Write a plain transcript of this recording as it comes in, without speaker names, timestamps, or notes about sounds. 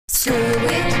Screw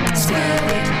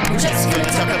it, we're just gonna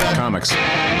talk about Comics.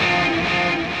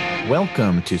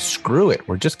 Welcome to Screw It.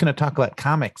 We're just going to talk about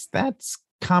comics. That's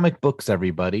comic books,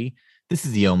 everybody. This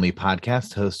is the only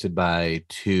podcast hosted by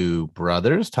two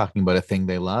brothers talking about a thing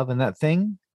they love, and that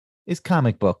thing is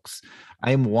comic books.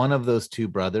 I am one of those two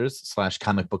brothers /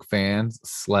 comic book fans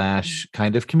 /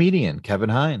 kind of comedian, Kevin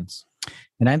Hines.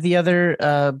 And I'm the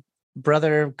other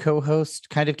brother, co-host,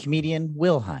 kind of comedian,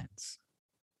 Will Hines.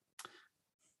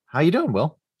 How you doing,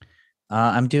 Will?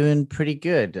 I'm doing pretty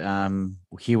good.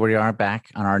 Here we are back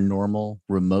on our normal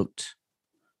remote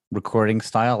recording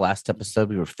style. Last episode,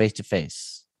 we were face to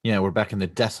face. Yeah, we're back in the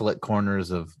desolate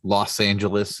corners of Los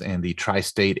Angeles and the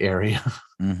tri-state area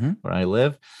where I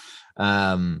live.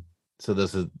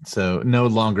 So no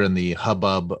longer in the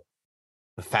hubbub,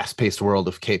 the fast-paced world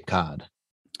of Cape Cod.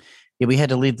 Yeah, we had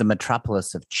to leave the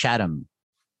metropolis of Chatham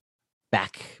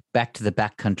back to the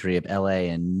backcountry of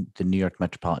LA and the New York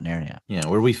metropolitan area. Yeah,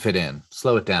 where we fit in.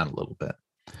 Slow it down a little bit.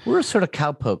 We're sort of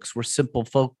cowpokes. We're simple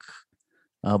folk.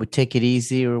 We take it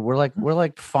easy. We're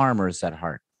like farmers at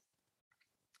heart.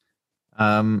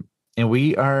 And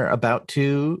we are about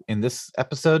to, in this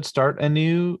episode, start a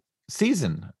new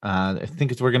season. I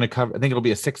think it'll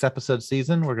be a 6-episode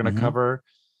season. We're going to cover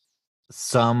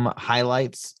some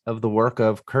highlights of the work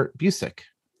of Kurt Busiek.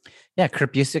 Yeah,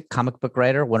 Kurt Busiek, comic book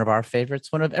writer, one of our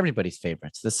favorites, one of everybody's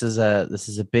favorites. This is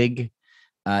a big,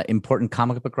 important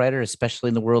comic book writer, especially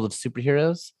in the world of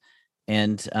superheroes.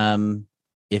 And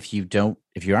if you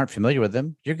aren't familiar with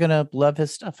him, you're gonna love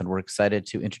his stuff, and we're excited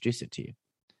to introduce it to you.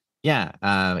 Yeah,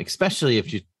 especially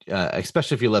if you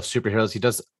love superheroes. He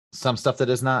does some stuff that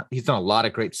is not. He's done a lot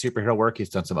of great superhero work. He's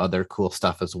done some other cool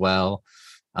stuff as well.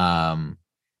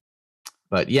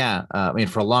 But yeah, I mean,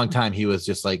 for a long time, he was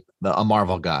just like a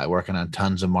Marvel guy working on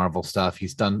tons of Marvel stuff.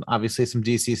 He's done obviously some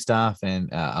DC stuff and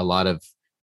a lot of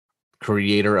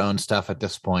creator-owned stuff at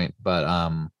this point.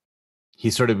 But he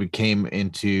sort of became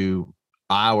into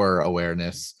our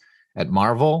awareness at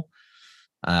Marvel,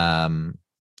 even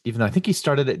though I think he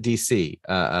started at DC.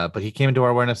 But he came into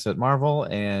our awareness at Marvel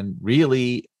and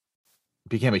really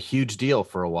became a huge deal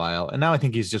for a while. And now I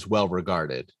think he's just well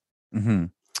regarded. Mm-hmm.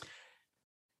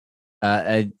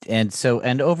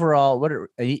 And overall,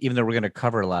 even though we're going to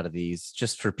cover a lot of these,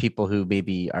 just for people who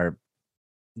maybe are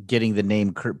getting the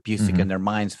name Kurt Busiek in their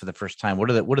minds for the first time, what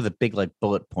are the big like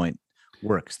bullet point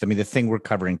works? I mean, the thing we're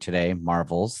covering today,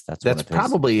 Marvels. That's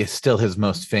probably still his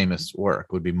most famous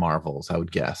work. Would be Marvels, I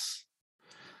would guess.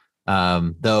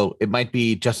 Though it might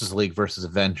be Justice League versus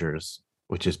Avengers,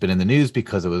 which has been in the news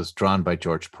because it was drawn by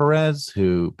George Perez,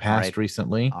 who passed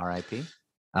recently. R.I.P.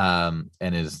 And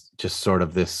is just sort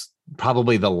of this.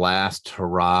 Probably the last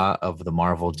hurrah of the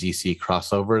Marvel DC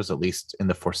crossovers, at least in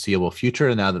the foreseeable future.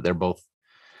 And now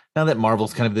that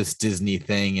Marvel's kind of this Disney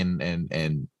thing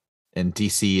and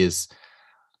DC is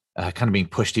kind of being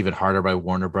pushed even harder by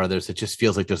Warner Brothers, it just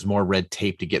feels like there's more red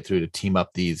tape to get through to team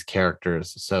up these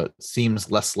characters. So it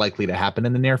seems less likely to happen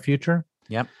in the near future.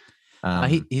 Yep.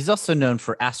 He's also known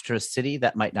for Astro City.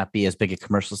 That might not be as big a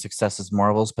commercial success as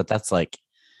Marvel's, but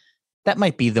that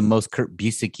might be the most Kurt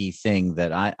Busiek-y thing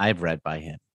that I've read by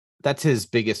him. That's his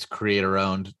biggest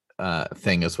creator-owned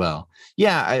thing as well.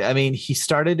 Yeah, I mean, he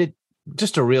started it.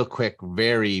 Just a real quick,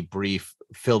 very brief,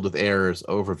 filled with errors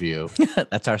overview.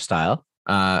 That's our style.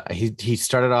 He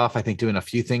started off, I think, doing a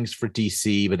few things for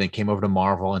DC, but then came over to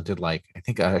Marvel and did I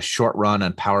think a short run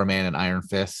on Power Man and Iron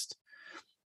Fist.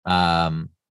 Kind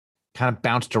of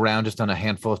bounced around just on a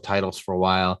handful of titles for a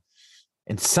while,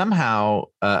 and somehow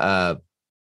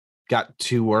got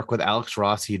to work with Alex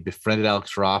Ross. He'd befriended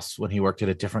Alex Ross when he worked at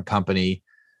a different company.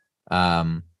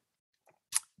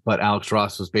 But Alex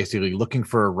Ross was basically looking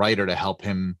for a writer to help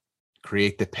him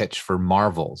create the pitch for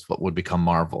Marvels, what would become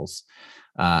Marvels.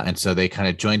 And so they kind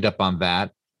of joined up on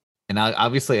that. And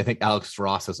obviously, I think Alex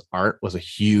Ross's art was a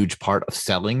huge part of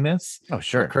selling this. Oh,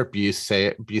 sure. Kurt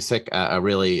Busiek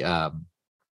really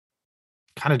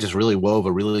kind of just really wove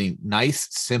a really nice,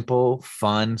 simple,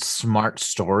 fun, smart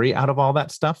story out of all that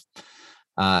stuff.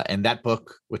 And that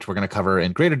book, which we're going to cover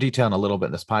in greater detail in a little bit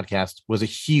in this podcast, was a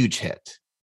huge hit.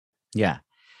 Yeah.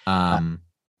 And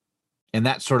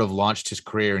that sort of launched his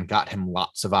career and got him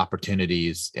lots of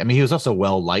opportunities. I mean, he was also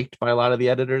well liked by a lot of the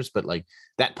editors, but like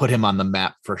that put him on the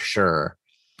map for sure.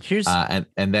 And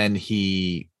then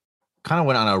he kind of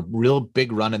went on a real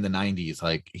big run in the 90s.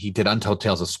 Like he did Untold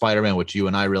Tales of Spider-Man, which you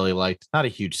and I really liked. Not a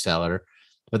huge seller,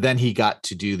 but then he got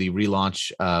to do the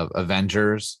relaunch of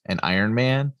Avengers and Iron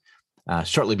Man.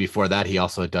 Shortly before that, he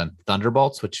also had done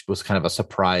Thunderbolts, which was kind of a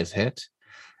surprise hit,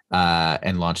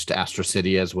 and launched Astro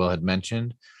City, as Will had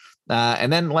mentioned.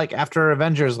 And then like after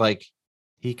Avengers, like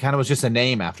he kind of was just a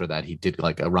name after that. He did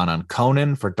like a run on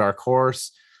Conan for Dark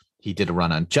Horse. He did a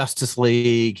run on Justice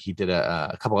League. He did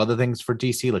a couple other things for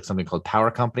DC, like something called Power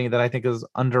Company that I think is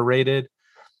underrated.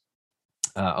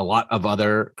 A lot of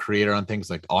other creator on things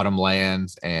like Autumn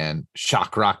Lands and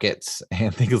Shock Rockets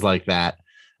and things like that.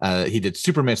 He did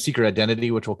Superman Secret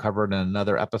Identity, which we'll cover in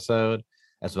another episode,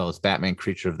 as well as Batman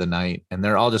Creature of the Night. And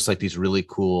they're all just like these really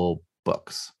cool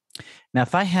books. Now,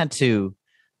 if I had to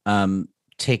I'm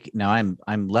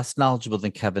less knowledgeable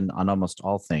than Kevin on almost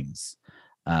all things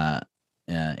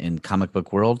in comic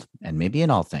book world, and maybe in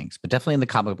all things, but definitely in the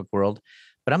comic book world.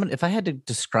 But if I had to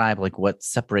describe like what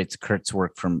separates Kurt's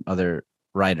work from other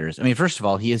writers, I mean, first of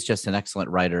all, he is just an excellent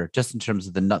writer, just in terms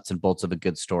of the nuts and bolts of a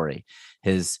good story.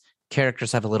 His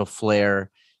characters have a little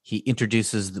flair. He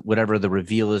introduces whatever the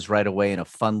reveal is right away in a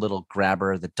fun little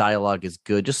grabber. The dialogue is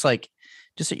good, just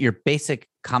at your basic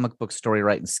comic book story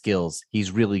writing skills.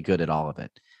 He's really good at all of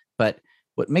it. But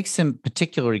what makes him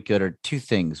particularly good are two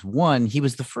things. One, he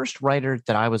was the first writer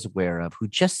that I was aware of who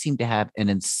just seemed to have an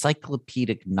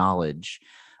encyclopedic knowledge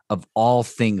of all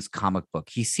things comic book.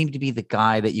 He seemed to be the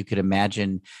guy that you could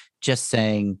imagine just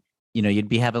saying, you'd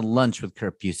be having lunch with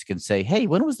Kurt Busiek and say, hey,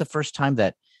 when was the first time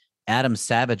that Adam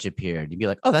Savage appeared? You'd be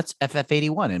like, oh, that's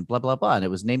FF81 and blah, blah, blah. And it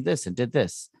was named this and did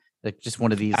this. Like just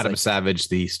one of these. Adam Savage,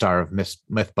 the star of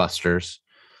Mythbusters.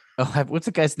 Oh, what's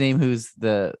the guy's name who's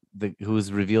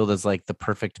who's revealed as like the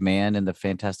perfect man in the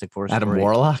Fantastic Four? Adam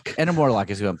Warlock. Adam Warlock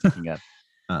is who I'm thinking of.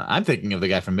 I'm thinking of the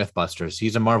guy from Mythbusters.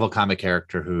 He's a Marvel comic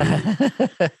character who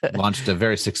launched a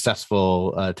very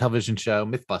successul television show,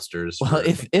 Mythbusters. Well,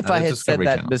 if I had said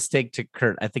that mistake to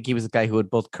Kurt, I think he was a guy who would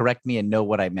both correct me and know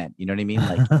what I meant. You know what I mean?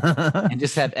 Like, and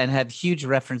just had huge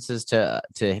references to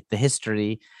the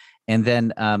history. And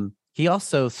then he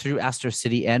also, through Astro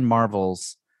City and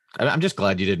Marvel's. I'm just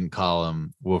glad you didn't call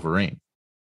him Wolverine.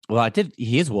 Well, I did.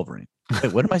 He is Wolverine.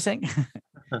 Wait, what am I saying?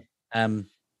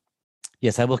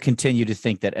 Yes, I will continue to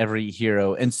think that every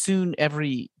hero and soon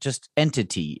every just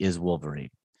entity is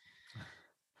Wolverine.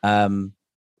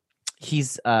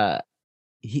 He's the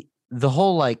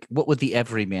whole like, what would the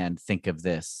everyman think of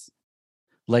this?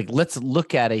 Like, let's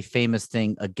look at a famous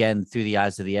thing again through the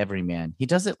eyes of the everyman. He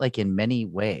does it like in many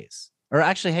ways. Or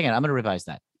actually, hang on, I'm going to revise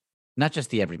that. Not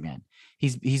just the everyman.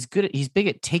 He's big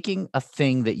at taking a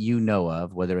thing that you know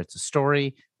of, whether it's a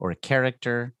story or a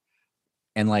character,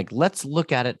 and like, let's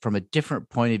look at it from a different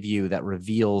point of view that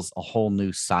reveals a whole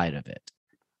new side of it.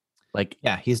 Like,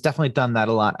 yeah, he's definitely done that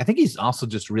a lot. I think he's also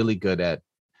just really good at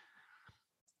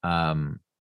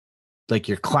like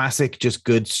your classic, just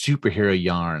good superhero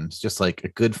yarns, just like a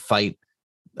good fight,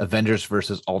 Avengers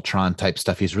versus Ultron type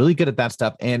stuff. He's really good at that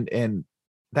stuff. And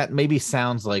that maybe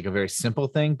sounds like a very simple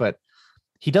thing, but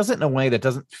he does it in a way that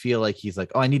doesn't feel like he's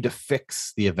like, oh, I need to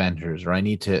fix the Avengers, or I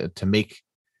need to make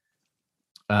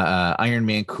Iron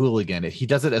Man cool again. He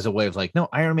does it as a way of like, no,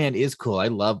 Iron Man is cool. I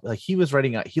love, like, he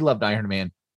loved Iron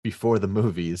Man before the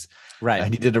movies, right?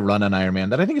 And he did a run on Iron Man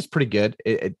that I think is pretty good.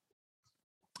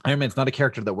 Iron Man's not a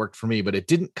character that worked for me, but it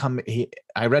didn't come.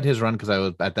 I read his run because I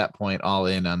was at that point all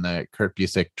in on the Kurt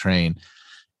Busiek train,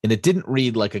 and it didn't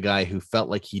read like a guy who felt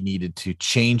like he needed to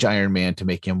change Iron Man to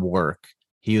make him work.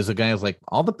 He was a guy who's like,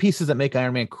 all the pieces that make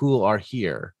Iron Man cool are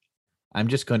here. I'm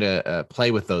just going to play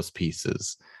with those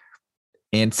pieces.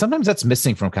 And sometimes that's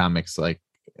missing from comics. Like,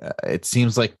 it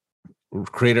seems like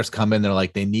creators come in, they're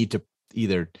like, they need to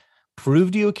either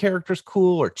prove to you a character's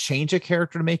cool or change a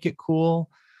character to make it cool.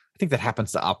 I think that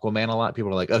happens to Aquaman a lot. People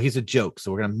are like, oh, he's a joke,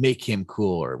 so we're going to make him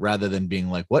cooler, rather than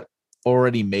being like, what made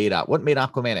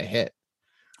Aquaman a hit?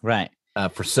 Right.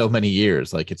 For so many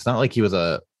years. Like, it's not like he was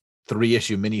a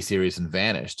 3-issue miniseries and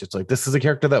vanished. It's like, this is a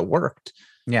character that worked.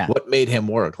 Yeah. What made him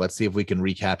work? Let's see if we can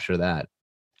recapture that.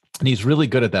 And he's really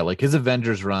good at that. Like, his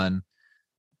Avengers run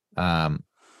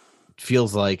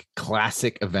feels like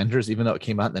classic Avengers, even though it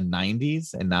came out in the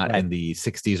 90s and not in the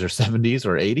 60s or 70s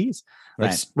or 80s.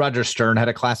 Like, Roger Stern had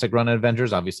a classic run on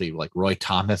Avengers. Obviously, like, Roy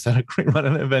Thomas had a great run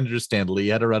on Avengers. Stan Lee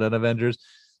had a run on Avengers.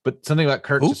 But something about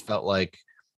Kurt just felt like,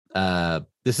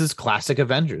 this is classic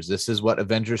Avengers. This is what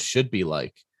Avengers should be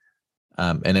like.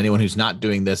 And anyone who's not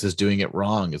doing this is doing it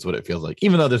wrong, is what it feels like.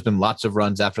 Even though there's been lots of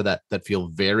runs after that feel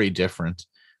very different,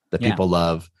 that people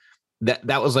love.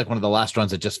 That was like one of the last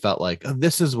runs that just felt like, oh,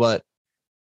 this is what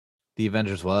the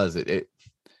Avengers was.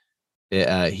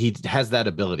 He has that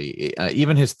ability.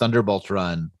 Even his Thunderbolts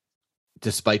run,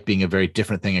 despite being a very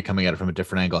different thing and coming at it from a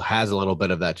different angle, has a little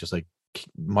bit of that. Just like,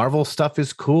 Marvel stuff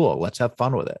is cool. Let's have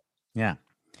fun with it. Yeah.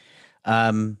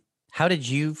 How did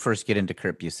you first get into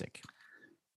Kurt Busiek?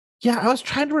 Yeah, I was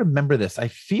trying to remember this. I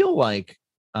feel like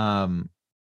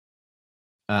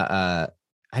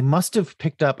I must have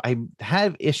picked up. I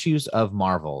have issues of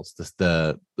Marvels,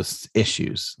 the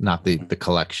issues, not the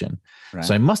collection. Right.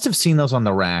 So I must have seen those on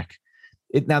the rack.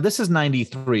 Now this is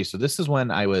 93, so this is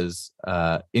when I was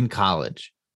in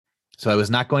college. So I was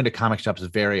not going to comic shops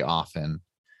very often.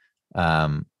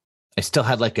 I still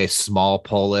had like a small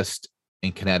pull list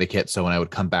in Connecticut, so when I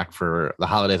would come back for the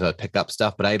holidays, I would pick up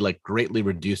stuff. But I had like greatly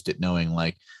reduced it, knowing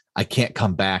like I can't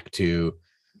come back to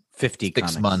 50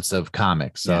 6 months of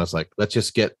comics. So I was like, let's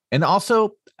just get, and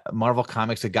also Marvel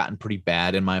comics had gotten pretty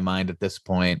bad in my mind at this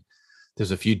point.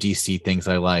 There's a few DC things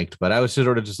I liked, but I was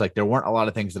sort of just like, there weren't a lot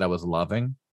of things that I was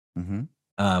loving.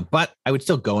 But I would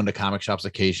still go into comic shops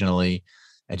occasionally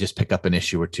and just pick up an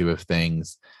issue or two of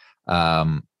things.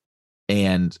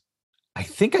 And I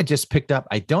think I just picked up,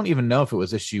 I don't even know if it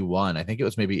was issue 1. I think it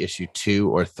was maybe issue 2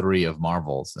 or 3 of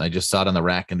Marvels. And I just saw it on the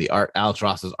rack, and the art, Alex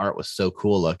Ross's art was so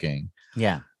cool looking.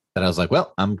 Yeah. That I was like,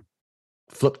 well, I'm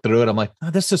flipped through it. I'm like, oh,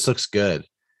 this just looks good.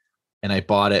 And I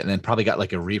bought it, and then probably got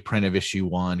like a reprint of issue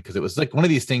 1, because it was like one of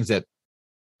these things that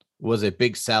was a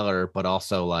big seller, but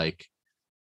also like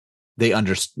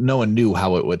no one knew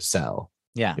how it would sell.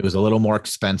 Yeah. It was a little more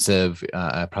expensive.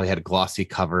 I probably had glossy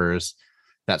covers,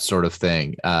 that sort of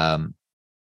thing.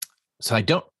 So I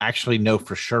don't actually know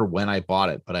for sure when I bought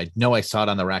it, but I know I saw it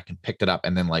on the rack and picked it up,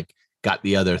 and then like got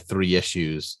the other 3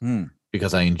 issues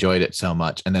because I enjoyed it so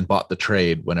much, and then bought the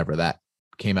trade whenever that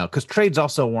came out. Because trades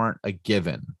also weren't a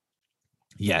given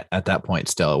yet at that point.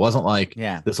 Still, it wasn't like,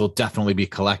 this will definitely be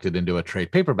collected into a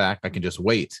trade paperback. I can just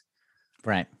wait.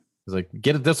 Right. It's like,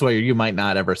 get it this way, or you might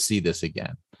not ever see this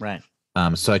again. Right.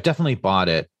 So I definitely bought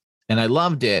it, and I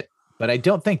loved it, but I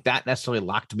don't think that necessarily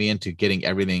locked me into getting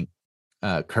everything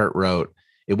Kurt wrote.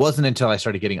 It wasn't until I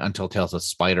started getting Untold Tales of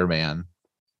Spider-Man,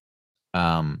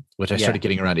 which I started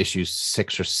getting around issue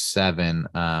 6 or 7.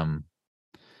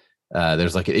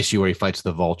 There's like an issue where he fights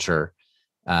the Vulture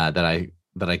that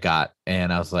I got,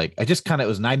 and I was like, I just kind of, it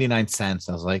was 99 cents.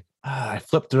 I was like, I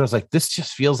flipped through. I was like, this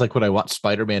just feels like what I want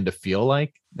Spider-Man to feel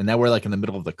like. And now we're like in the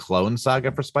middle of the clone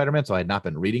saga for Spider-Man, so I had not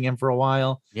been reading him for a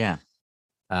while. Yeah.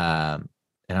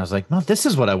 And I was like, no, this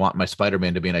is what I want my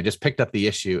Spider-Man to be. And I just picked up the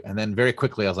issue. And then very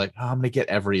quickly, I was like, oh, I'm going to get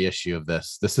every issue of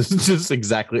this. This is just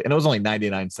exactly. And it was only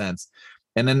 99 cents.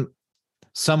 And then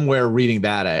somewhere reading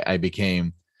that, I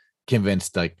became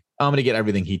convinced, like, oh, I'm going to get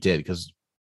everything he did. Because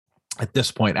at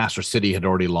this point, Astro City had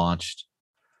already launched.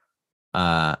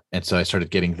 And so I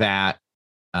started getting that.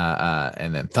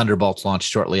 And then Thunderbolts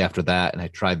launched shortly after that. And I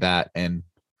tried that. And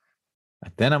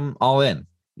then I'm all in.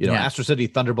 You know, Astro City,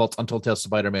 Thunderbolts, Untold Tales,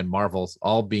 Spider-Man, Marvels,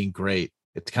 all being great.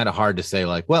 It's kind of hard to say,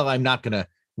 like, well, I'm not going to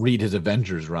read his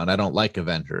Avengers run. I don't like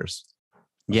Avengers.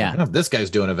 Yeah. Like, oh, this guy's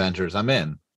doing Avengers, I'm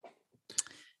in.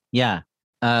 Yeah.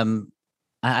 I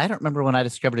don't remember when I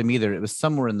discovered him either. It was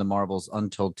somewhere in the Marvels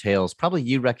Untold Tales. Probably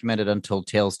you recommended Untold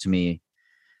Tales to me.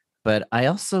 But I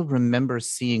also remember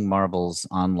seeing Marvels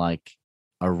on like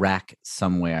a rack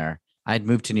somewhere. I had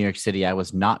moved to New York City. I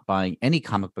was not buying any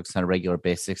comic books on a regular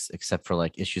basis, except for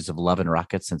like issues of Love and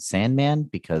Rockets and Sandman,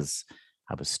 because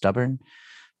I was stubborn.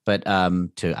 But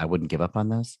I wouldn't give up on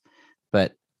those.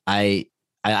 But I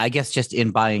guess just in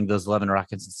buying those Love and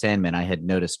Rockets and Sandman, I had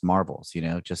noticed Marvels. You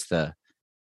know, just the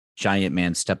giant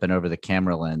man stepping over the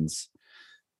camera lens.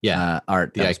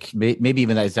 Art. Maybe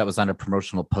even that was on a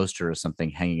promotional poster or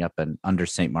something hanging up under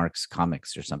St. Mark's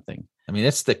Comics or something. I mean,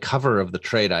 it's the cover of the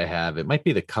trade I have. It might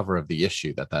be the cover of the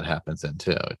issue that happens in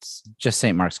too. It's just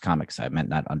St. Mark's Comics. I meant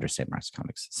not under St. Mark's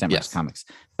Comics, St. Mark's Comics.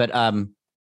 But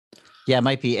it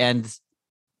might be.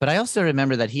 But I also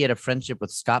remember that he had a friendship with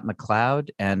Scott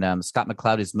McCloud, and Scott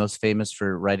McCloud is most famous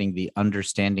for writing the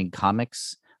Understanding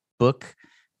Comics book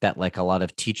that like a lot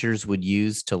of teachers would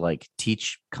use to like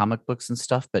teach comic books and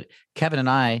stuff. But Kevin and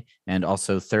I, and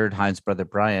also third Heinz brother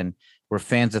Brian, were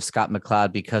fans of Scott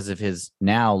McCloud because of his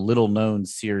now little known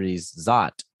series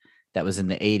Zot that was in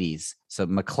the 80s. So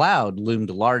McCloud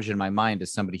loomed large in my mind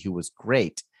as somebody who was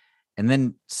great. And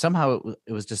then somehow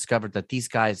it was discovered that these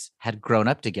guys had grown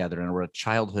up together and were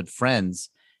childhood friends.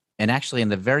 And actually in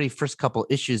the very first couple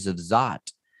issues of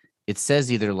Zot, it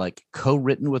says either like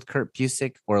co-written with Kurt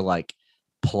Busiek or like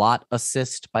plot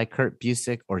assist by Kurt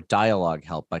Busiek or dialogue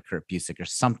help by Kurt Busiek or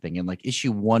something in like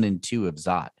issue 1 and 2 of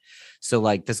Zot. So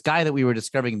like this guy that we were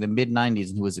discovering in the mid 90s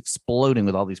and who was exploding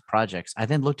with all these projects, I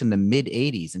then looked in the mid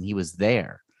 80s and he was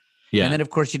there. Yeah. And then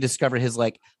of course you discover his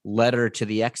like letter to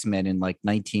the X-Men in like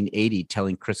 1980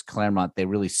 telling Chris Claremont they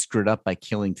really screwed up by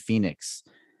killing Phoenix.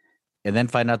 And then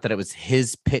find out that it was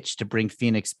his pitch to bring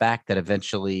Phoenix back that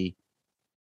eventually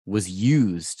was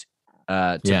used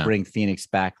to bring Phoenix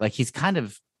back. Like he's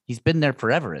been there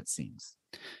forever, it seems.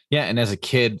 Yeah. And as a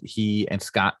kid, he and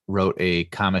Scott wrote a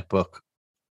comic book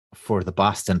for the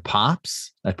Boston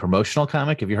Pops, a promotional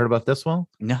comic. Have you heard about this one?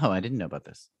 No, I didn't know about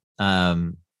this.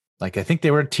 Like I think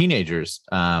they were teenagers,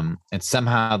 and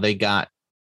somehow they got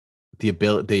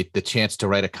the chance to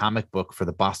write a comic book for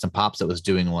the Boston Pops that was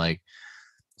doing like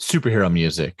superhero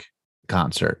music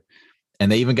concert.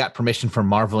 And they even got permission from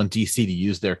Marvel and DC to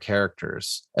use their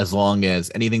characters as long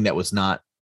as anything that was not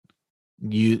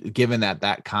given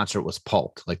that concert was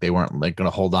pulped. Like they weren't like going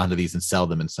to hold on to these and sell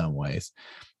them in some ways.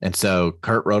 And so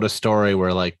Kurt wrote a story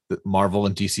where like Marvel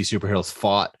and DC superheroes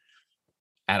fought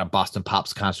at a Boston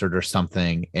Pops concert or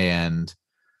something. And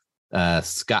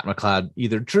Scott McCloud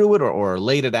either drew it or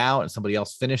laid it out and somebody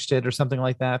else finished it or something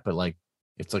like that. But like,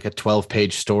 it's like a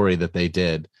 12-page story that they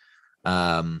did.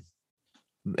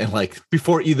 And like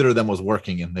before either of them was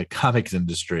working in the comics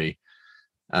industry.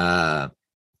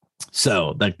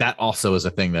 So like that also is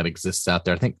a thing that exists out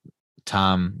there. I think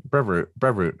Tom Brevoort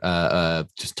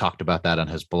just talked about that on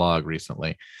his blog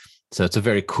recently. So it's a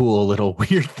very cool little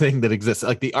weird thing that exists.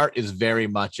 Like the art is very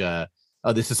much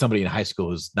this is somebody in high school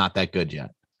who's not that good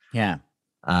yet. Yeah.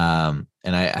 And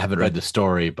I haven't read the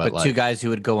story, but like, two guys who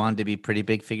would go on to be pretty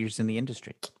big figures in the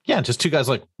industry. Yeah, just two guys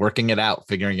like working it out,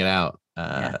 figuring it out.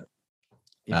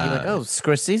 You'd be like, oh,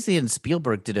 Scorsese and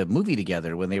Spielberg did a movie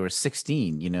together when they were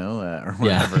 16, or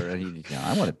whatever. Yeah.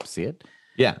 I want to see it.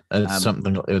 Yeah,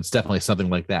 it's definitely something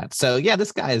like that. So yeah,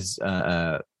 this guy's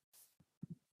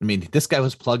this guy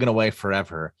was plugging away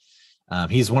forever.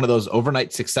 He's one of those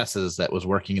overnight successes that was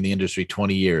working in the industry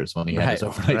 20 years when he had his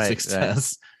overnight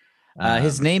success.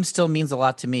 His name still means a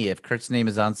lot to me. If Kurt's name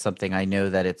is on something, I know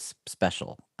that it's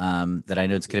special. That I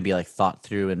know it's going to be like thought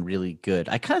through and really good.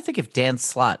 I kind of think of Dan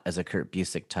Slott as a Kurt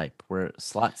Busiek type, where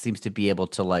Slott seems to be able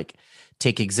to like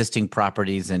take existing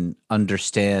properties and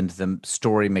understand the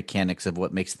story mechanics of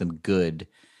what makes them good.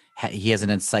 He has an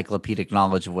encyclopedic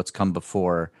knowledge of what's come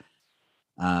before.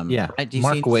 Right?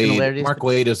 Mark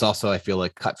Waid is also, I feel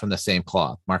like, cut from the same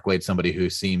cloth. Mark Waid's somebody who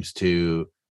seems to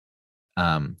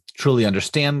truly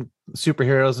understand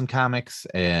superheroes and comics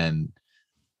and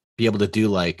be able to do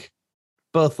like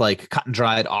both like cut and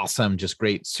dried, awesome, just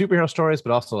great superhero stories,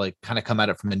 but also like kind of come at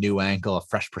it from a new angle, a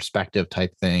fresh perspective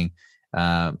type thing.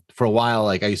 For a while,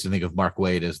 like I used to think of Mark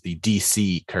Waid as the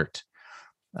DC Kurt,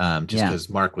 because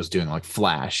Mark was doing like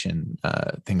Flash and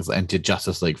things, and did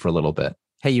Justice League for a little bit.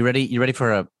 Hey, you ready? You ready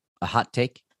for a hot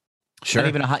take? Sure. Not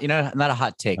even a hot, not a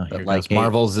hot take, but like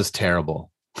Marvel's is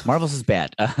terrible. Marvel's is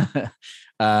bad.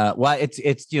 Well,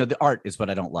 it's the art is what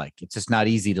I don't like. It's just not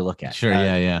easy to look at. Sure.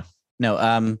 Yeah.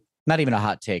 No, not even a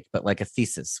hot take, but like a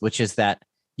thesis, which is that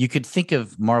you could think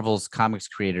of Marvel's comics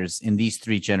creators in these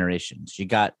three generations. You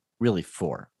got really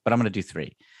four, but I'm going to do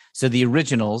three. So the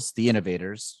originals, the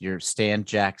innovators, your Stan,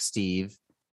 Jack, Steve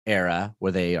era,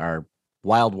 where they are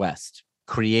Wild West,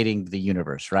 creating the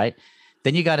universe, right?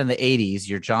 Then you got in the 80s,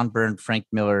 your John Byrne, Frank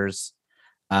Miller's,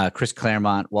 Chris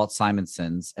Claremont, Walt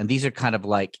Simonson's, and these are kind of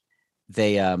like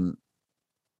they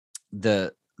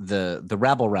the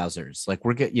rabble rousers. Like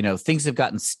things have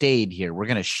gotten stayed here. We're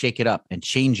going to shake it up and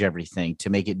change everything to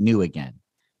make it new again.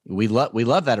 We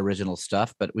love that original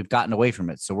stuff, but we've gotten away from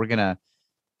it. So we're going to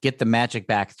get the magic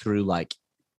back through like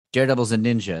Daredevil's a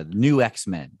Ninja, the new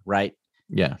X-Men, right?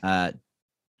 Yeah.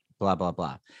 Blah, blah,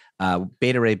 blah.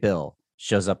 Beta Ray Bill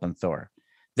shows up on Thor.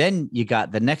 Then you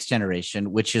got the next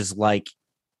generation, which is like,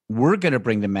 we're going to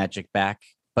bring the magic back,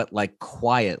 but like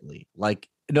quietly. Like,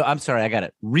 no, I'm sorry, I got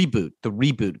it. The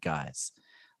reboot guys.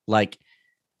 Like,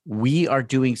 we are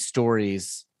doing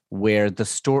stories where the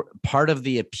story, part of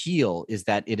the appeal is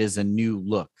that it is a new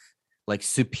look, like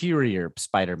Superior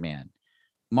Spider-Man,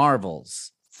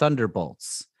 Marvels,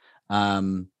 Thunderbolts,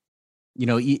 even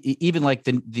like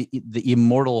the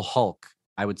Immortal Hulk,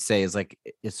 I would say is like,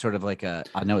 it's sort of like I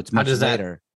know it's much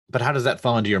later. But how does that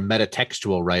fall into your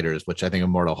metatextual writers, which I think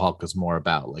Immortal Hulk is more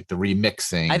about, like the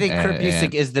remixing? I think Kurt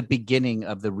Busiek is the beginning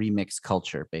of the remix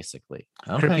culture, basically.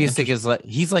 Okay, Kurt Busiek is like,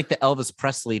 he's like the Elvis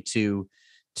Presley to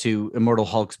Immortal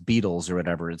Hulk's Beatles or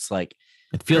whatever. It's like,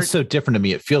 it feels so different to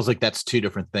me. It feels like that's two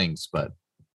different things, but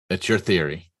it's your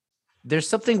theory. There's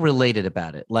something related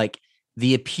about it. Like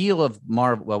the appeal of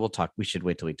Marvel. Well, we should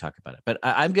wait till we talk about it. But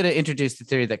I'm going to introduce the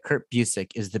theory that Kurt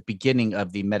Busiek is the beginning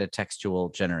of the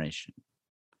metatextual generation.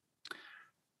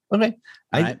 Okay.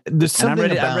 There's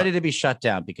something I'm ready to be shut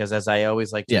down because, as I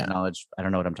always like to acknowledge, I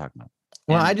don't know what I'm talking about.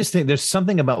 Well, I just think there's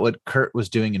something about what Kurt was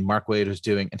doing and Mark Waid was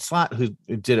doing and Slott who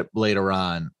did it later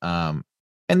on. And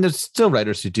there's still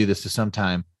writers who do this to some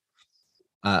time.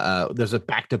 There's a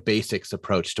back to basics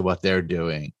approach to what they're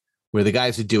doing, where the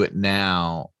guys who do it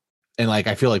now, and like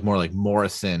I feel like more like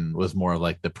Morrison was more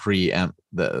like the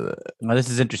Well, this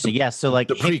is interesting. Yeah. So like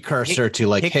the precursor to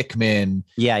like Hickman.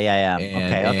 Yeah.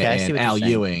 And, Okay. I see what Al you're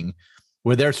saying. Ewing,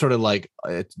 where they're sort of like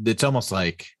it's almost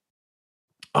like,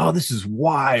 oh, this is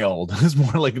wild. It's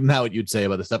more like now what you'd say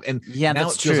about this stuff. And Yeah, now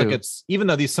that's it feels true. like it's, even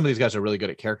though some of these guys are really good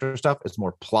at character stuff, it's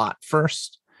more plot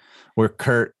first, where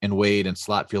Kurt and Wade and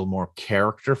Slott feel more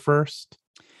character first.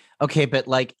 Okay, but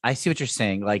like I see what you're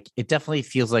saying. Like it definitely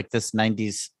feels like this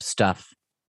 90s stuff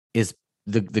is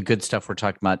the good stuff we're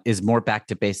talking about is more back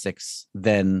to basics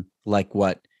than like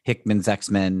what Hickman's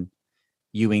X-Men,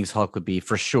 Ewing's Hulk would be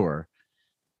for sure.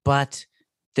 But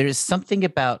there is something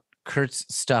about Kurt's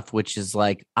stuff which is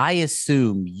like, I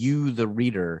assume you, the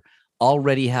reader,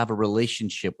 already have a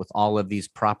relationship with all of these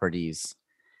properties.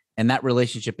 And that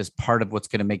relationship is part of what's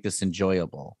going to make this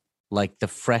enjoyable. Like the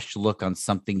fresh look on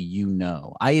something you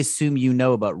know. I assume you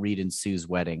know about Reed and Sue's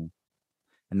wedding.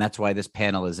 And that's why this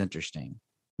panel is interesting.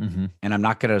 Mm-hmm. And I'm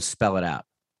not going to spell it out.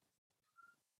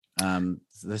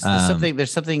 There's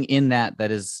something in that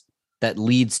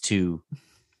leads to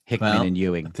Hickman and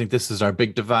Ewing. I think this is our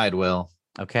big divide, Will.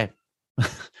 Okay.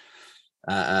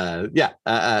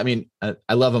 I mean,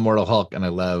 I love Immortal Hulk, and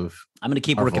I'm going to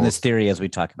keep working Marvel's. this theory as we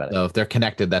talk about it. So if they're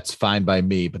connected, that's fine by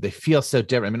me, but they feel so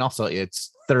different. I mean, also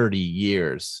it's 30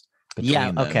 years.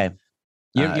 Yeah. them. Okay.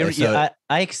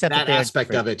 I accept that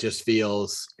aspect of it just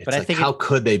feels, but I think how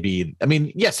could they be? I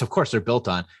mean, yes, of course they're built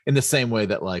on in the same way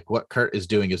that like what Kurt is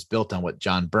doing is built on what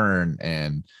John Byrne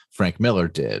and Frank Miller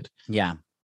did. Yeah.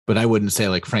 But I wouldn't say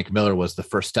like Frank Miller was the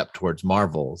first step towards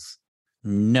Marvels.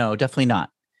 No, definitely not.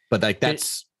 But like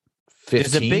that's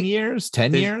 15 years,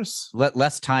 10 years,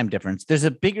 less time difference. There's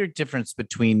a bigger difference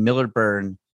between Miller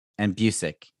Byrne and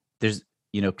Busiek. There's,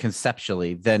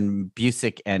 conceptually than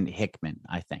Busiek and Hickman,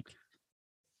 I think.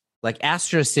 Like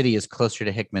Astro City is closer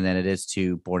to Hickman than it is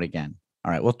to Born Again.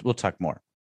 All right, we'll talk more.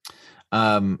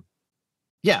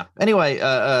 Yeah. Anyway,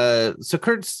 so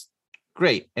Kurt's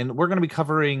great, and we're going to be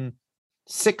covering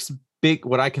 6 big,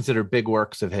 what I consider big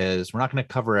works of his. We're not going to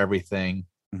cover everything.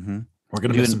 Mm-hmm. We're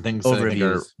going to do some things that I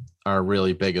think are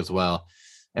really big as well,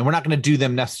 and we're not going to do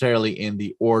them necessarily in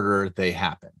the order they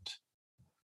happened.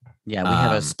 Yeah, we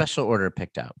have a special order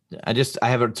picked out. It's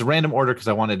a random order because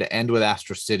I wanted to end with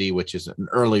Astro City, which is an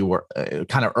early work,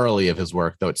 kind of early of his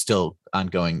work, though it's still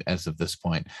ongoing as of this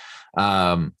point.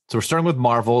 So we're starting with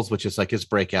Marvels, which is like his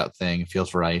breakout thing. It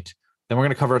feels right. Then we're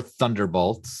going to cover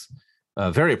Thunderbolts.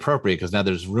 Very appropriate because now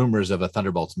there's rumors of a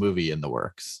Thunderbolts movie in the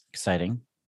works. Exciting.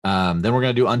 Then we're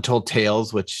going to do Untold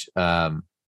Tales, which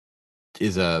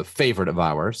is a favorite of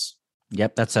ours.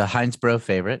 Yep, that's a Heinz-Bro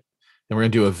favorite. Then we're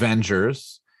going to do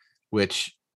Avengers,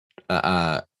 which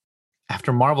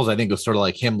after Marvels, I think was sort of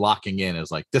like him locking in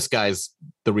as like, this guy's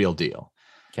the real deal.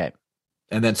 Okay.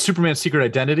 And then Superman's Secret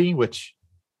Identity, which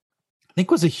I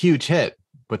think was a huge hit,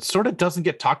 but sort of doesn't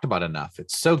get talked about enough.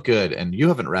 It's so good. And you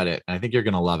haven't read it. And I think you're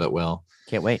going to love it, Will.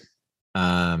 Can't wait.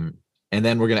 And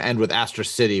then we're going to end with Astro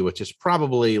City, which is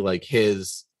probably like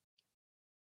his,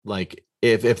 like,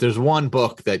 if there's one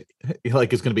book that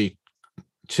like is going to be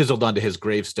chiseled onto his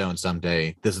gravestone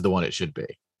someday, this is the one it should be.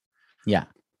 Yeah.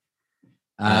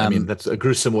 I mean, that's a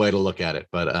gruesome way to look at it,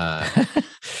 but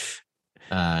if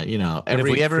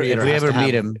we ever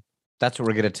meet him, that's what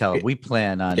we're going to tell him. We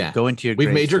plan on going to your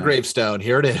We've made your gravestone.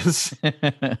 Here it is.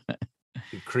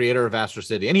 Creator of Astro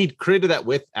City. And he created that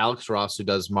with Alex Ross, who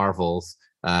does Marvels,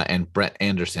 and Brett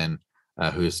Anderson,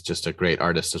 who's just a great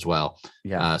artist as well.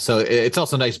 Yeah. So it's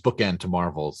also a nice bookend to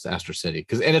Marvels, Astro City,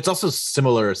 and it's also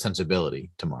similar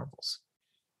sensibility to Marvels.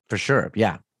 For sure.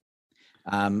 Yeah.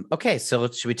 Okay, so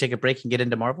should we take a break and get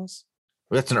into Marvels?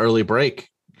 Well, that's an early break.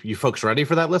 You folks ready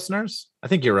for that, listeners? I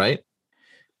think you're right.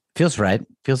 Feels right.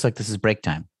 Feels like this is break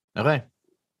time. Okay.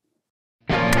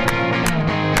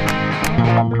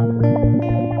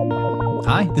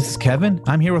 Hi, this is Kevin.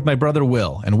 I'm here with my brother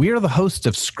Will, and we are the hosts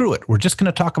of Screw It. We're just going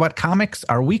to talk about comics,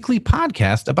 our weekly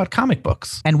podcast about comic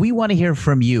books. And we want to hear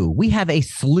from you. We have a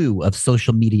slew of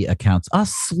social media accounts, a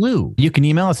slew. You can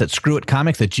email us at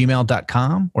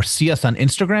screwitcomics@gmail.com, or see us on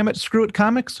Instagram at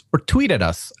screwitcomics, or tweet at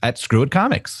us at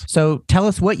screwitcomics. So tell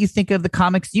us what you think of the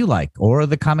comics you like, or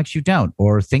the comics you don't,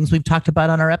 or things we've talked about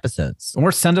on our episodes.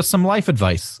 Or send us some life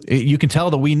advice. You can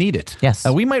tell that we need it. Yes.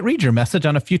 We might read your message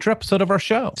on a future episode of our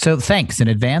show. So thanks in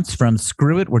advance from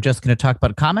Screw It. We're just going to talk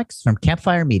about comics from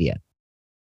Campfire Media.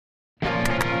 All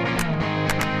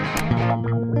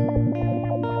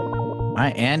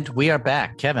right, and we are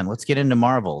back. Kevin, let's get into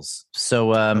Marvels.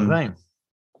 So, right.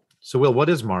 So, Will, what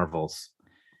is Marvels?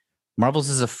 Marvels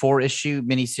is a 4-issue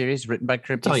miniseries written by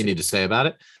Kirby. That's all you need to say about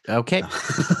it. Okay.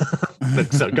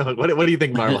 So go, what do you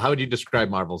think, Marvel? How would you describe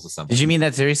Marvel's Assemble? Did you mean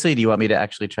that seriously? Do you want me to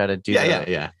actually try to do that?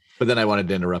 Yeah. But then I wanted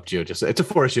to interrupt you. Just it's a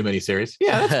 4-issue miniseries.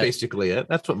 Yeah, that's basically it.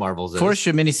 That's what Marvel's is.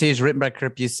 4-issue miniseries written by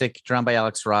Kurt Busiek, drawn by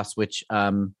Alex Ross, which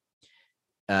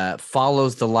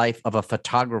follows the life of a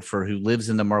photographer who lives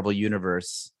in the Marvel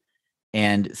universe.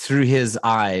 And through his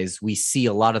eyes, we see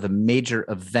a lot of the major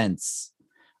events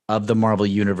of the Marvel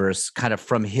universe kind of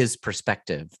from his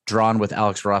perspective, drawn with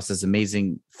Alex Ross's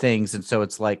amazing things. And so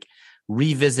it's like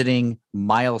revisiting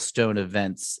milestone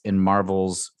events in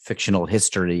Marvel's fictional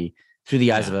history through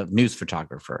the eyes of a news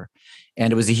photographer.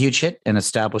 And it was a huge hit and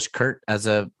established Kurt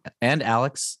and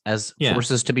Alex as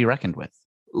forces to be reckoned with.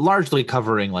 Largely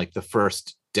covering like the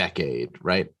first decade,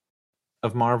 right?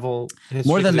 Of Marvel history.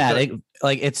 More than that,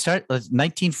 it started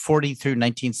 1940 through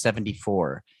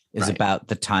 1974 is about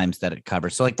the times that it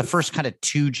covers. So like the first kind of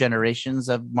 2 generations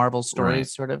of Marvel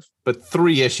stories, sort of. But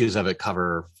 3 issues of it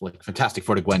cover like Fantastic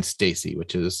Four to Gwen Stacy,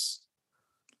 which is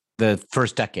the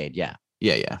first decade. Yeah.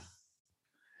 Yeah.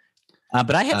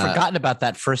 But I had forgotten about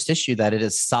that first issue, that it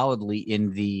is solidly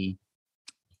in the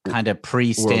kind of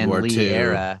pre-Stan Lee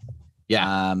era.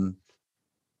 Yeah.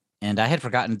 And I had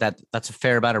forgotten that that's a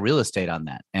fair amount of real estate on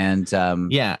that. And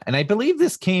and I believe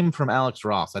this came from Alex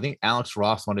Ross. I think Alex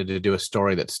Ross wanted to do a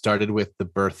story that started with the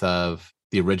birth of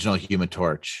the original Human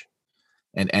Torch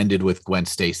and ended with Gwen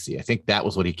Stacy. I think that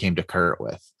was what he came to Kurt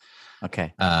with.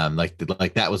 Okay. Like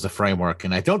that was the framework.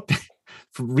 And I don't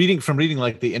from reading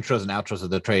like the intros and outros of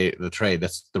the trade,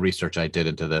 that's the research I did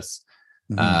into this.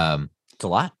 Mm-hmm. It's a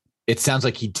lot. It sounds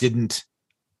like he didn't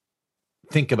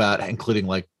think about including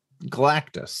like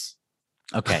Galactus.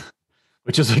 Okay.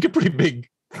 Which is like a pretty big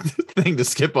thing to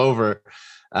skip over.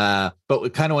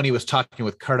 But kind of when he was talking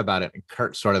with Kurt about it, and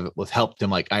Kurt sort of helped him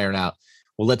like iron out,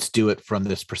 well, let's do it from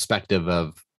this perspective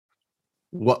of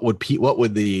what would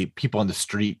the people on the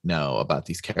street know about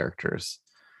these characters?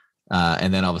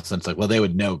 And then all of a sudden it's like, well, they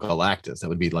would know Galactus. That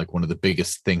would be like one of the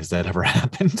biggest things that ever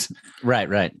happened.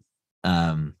 Right.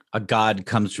 A god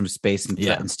comes from space and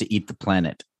threatens to eat the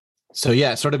planet. So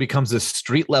it sort of becomes this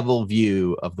street level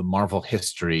view of the Marvel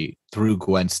history through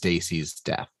Gwen Stacy's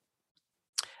death.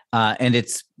 And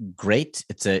it's great.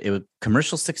 It was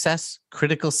commercial success,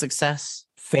 critical success,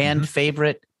 fan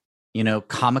favorite,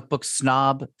 comic book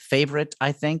snob favorite,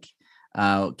 I think.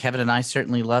 Kevin and I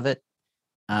certainly love it.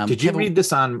 Did you read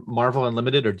this on Marvel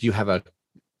Unlimited, or do you have a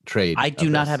trade? I do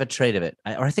not have a trade of it.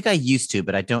 I think I used to,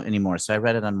 but I don't anymore. So I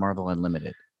read it on Marvel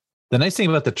Unlimited. The nice thing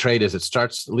about the trade is it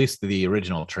starts, at least the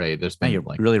original trade, there's been you're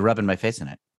really rubbing my face in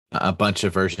it. A bunch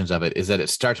of versions of it, is that it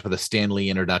starts with a Stan Lee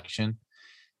introduction.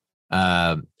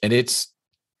 And it's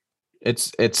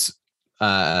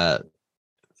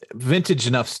vintage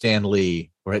enough Stan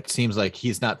Lee where it seems like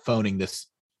he's not phoning this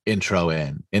intro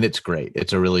in, and it's great.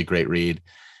 It's a really great read.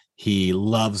 He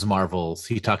loves Marvels.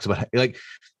 He talks about, like,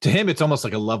 to him, it's almost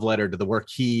like a love letter to the work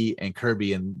he and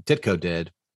Kirby and Ditko did.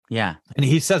 Yeah. And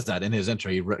he says that in his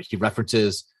intro. He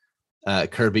references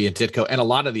Kirby and Ditko and a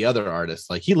lot of the other artists.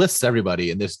 Like, he lists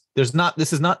everybody. And this is not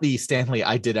the Stan Lee,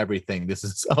 I did everything. This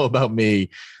is all about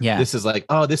me. Yeah. This is like,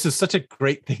 oh, this is such a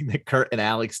great thing that Kurt and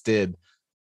Alex did.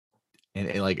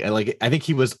 And like I think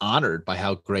he was honored by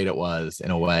how great it was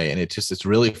in a way. And it's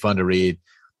really fun to read.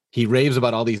 He raves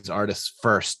about all these artists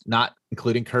first, not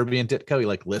including Kirby and Ditko. He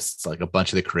like lists like a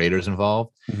bunch of the creators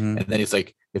involved. Mm-hmm. And then he's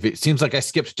like, if it seems like I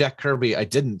skipped Jack Kirby, I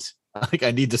didn't. Like,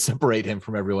 I need to separate him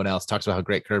from everyone else. Talks about how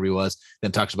great Kirby was,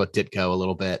 then talks about Ditko a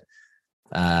little bit.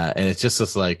 And it's just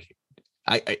this like,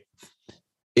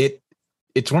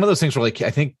 it's one of those things where, like,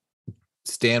 I think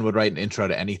Stan would write an intro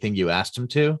to anything you asked him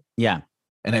to. Yeah.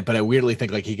 But I weirdly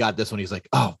think like he got this one. He's like,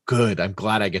 oh, good. I'm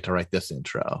glad I get to write this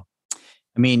intro.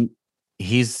 I mean,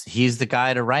 he's the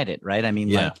guy to write it, right? I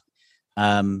mean, like,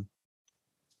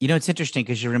 it's interesting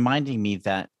because you're reminding me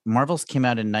that Marvels came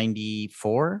out in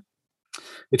 94.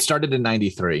 It started in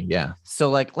 93. Yeah. So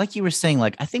like you were saying,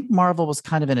 like, I think Marvel was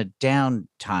kind of in a down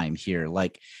time here.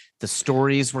 Like, the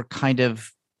stories were kind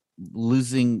of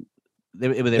losing.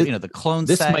 The Clone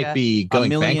This Saga, might be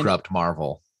going bankrupt,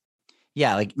 Marvel.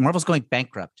 Yeah, like Marvel's going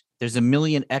bankrupt. There's a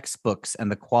million X books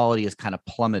and the quality is kind of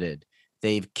plummeted.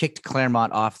 They've kicked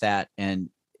Claremont off that, and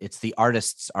it's the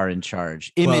artists are in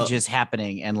charge. Image is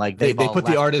happening, and like they put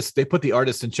the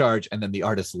artists in charge, and then the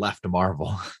artists left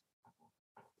Marvel.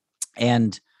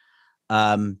 And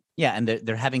and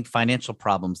they're having financial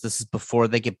problems. This is before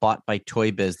they get bought by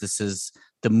Toy Biz.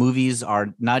 The movies are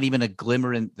not even a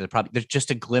glimmer in there's just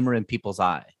a glimmer in people's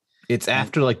eye. It's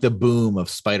after like the boom of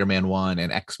Spider-Man 1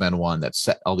 and X-Men 1 that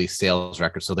set all these sales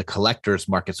records. So the collector's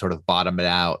market sort of bottomed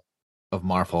out of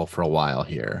Marvel for a while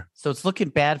here. So it's looking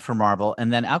bad for Marvel.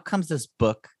 And then out comes this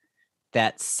book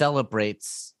that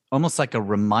celebrates almost like a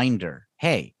reminder.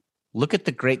 Hey, look at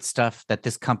the great stuff that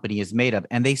this company is made of.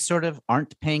 And they sort of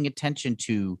aren't paying attention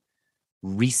to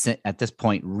recent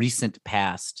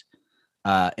past.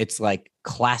 It's like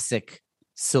classic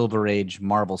Silver Age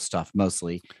Marvel stuff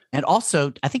mostly. And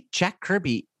also, I think Jack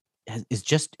Kirby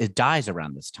it dies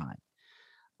around this time.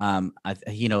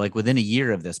 Like within a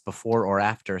year of this, before or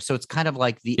after. So it's kind of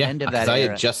like the end of that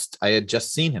era. I had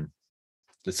just seen him.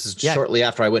 This is shortly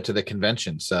after I went to the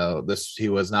convention. So he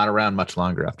was not around much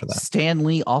longer after that. Stan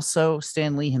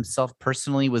Lee himself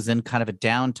personally was in kind of a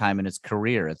downtime in his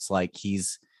career. It's like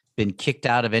he's been kicked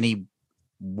out of any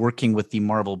working with the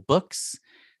Marvel books.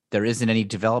 There isn't any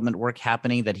development work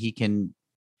happening that he can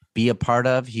be a part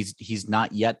of. He's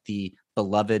not yet the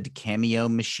beloved cameo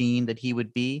machine that he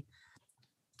would be.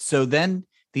 So then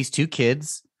these two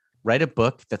kids write a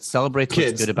book that celebrates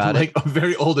what's good about it. Like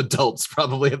very old adults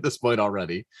probably at this point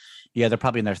already. Yeah, they're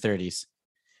probably in their 30s.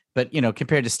 But,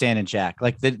 compared to Stan and Jack,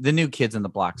 like the new kids in the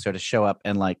block sort of show up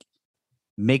and like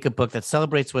make a book that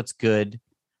celebrates what's good.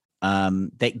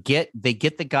 They get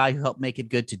the guy who helped make it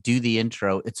good to do the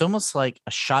intro. It's almost like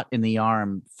a shot in the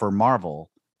arm for Marvel,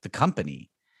 the company,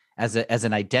 as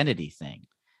an identity thing.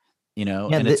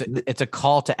 And it's a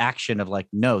call to action of like,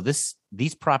 no,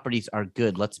 these properties are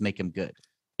good. Let's make them good.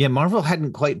 Yeah, Marvel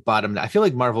hadn't quite bottomed. I feel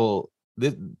like Marvel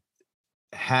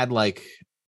had like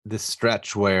this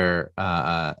stretch where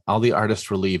all the artists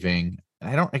were leaving.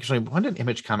 When did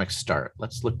Image Comics start?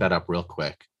 Let's look that up real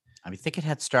quick. I think it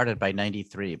had started by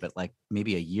 93, but like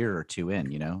maybe a year or two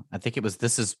in, I think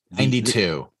this is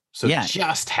 92. So it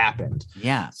just happened.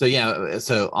 Yeah.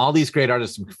 So all these great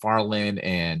artists, McFarlane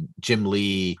and Jim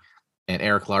Lee and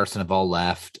Eric Larson have all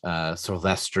left.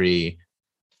 Silvestri,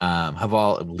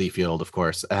 Liefeld, of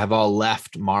course, have all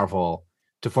left Marvel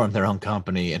to form their own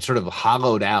company and sort of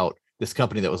hollowed out this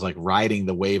company that was like riding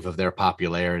the wave of their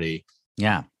popularity.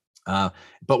 Yeah.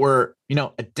 But we're,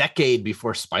 a decade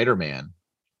before Spider-Man,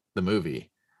 the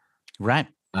movie. Right.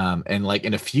 And like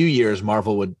in a few years,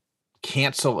 Marvel would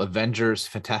cancel Avengers,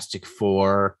 Fantastic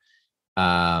Four,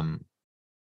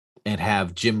 and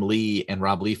have Jim Lee and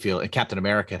Rob Liefeld and Captain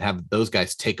America and have those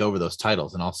guys take over those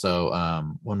titles. And also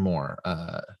one more,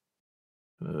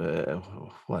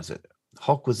 what was it?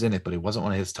 Hulk was in it, but it wasn't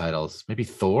one of his titles. Maybe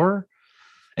Thor.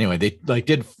 Anyway, they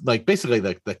did basically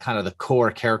the kind of the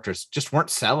core characters just weren't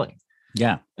selling.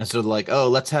 Yeah. And so like, oh,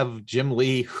 let's have Jim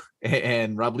Lee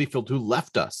and Rob Liefeld, who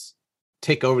left us,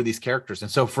 take over these characters.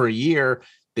 And so for a year,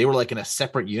 they were like in a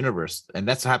separate universe, and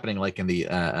that's happening like in the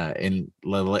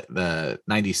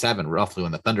 97, roughly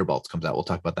when the Thunderbolts comes out. We'll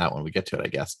talk about that when we get to it, I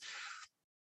guess.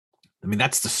 I mean,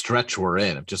 that's the stretch we're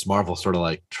in of just Marvel sort of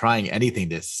like trying anything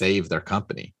to save their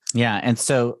company. Yeah. And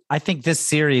so I think this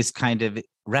series kind of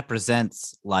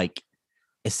represents like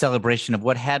a celebration of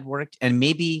what had worked, and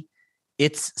maybe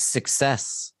its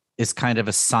success is kind of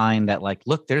a sign that like,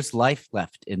 look, there's life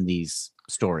left in these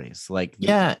stories. Like,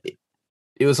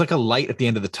 it was like a light at the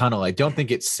end of the tunnel. I don't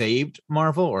think it saved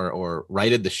Marvel or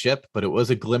righted the ship, but it was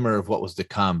a glimmer of what was to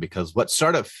come, because what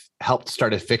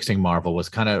started fixing Marvel was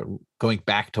kind of going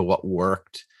back to what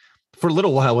worked. For a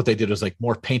little while, what they did was like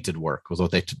more painted work was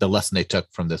what the lesson they took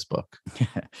from this book.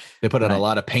 They put out a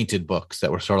lot of painted books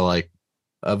that were sort of like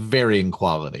of varying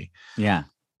quality. Yeah.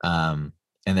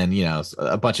 And then,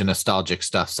 a bunch of nostalgic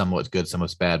stuff. Some was good, some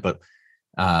was bad, but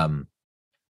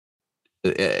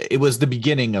it was the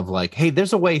beginning of like, hey,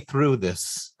 there's a way through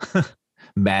this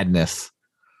madness.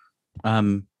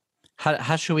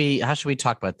 How should we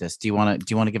talk about this? Do you want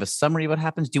to give a summary of what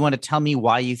happens? Do you want to tell me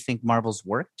why you think Marvel's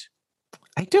worked?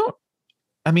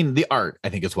 The art, I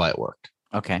think, is why it worked.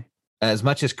 Okay. As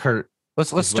much as Kurt, let's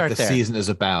start what the there. Season is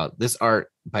about. This art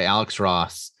by Alex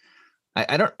Ross.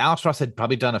 Alex Ross had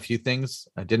probably done a few things.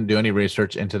 I didn't do any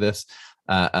research into this.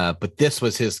 But this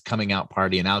was his coming out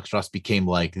party, and Alex Ross became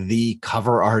like the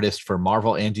cover artist for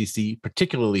Marvel and DC,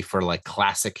 particularly for like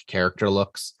classic character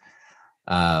looks.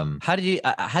 How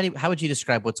would you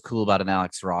describe what's cool about an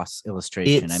Alex Ross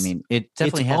illustration? It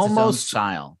definitely has its own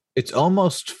style. It's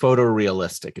almost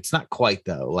photorealistic. It's not quite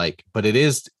though, but it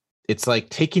is. It's like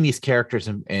taking these characters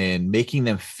and making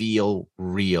them feel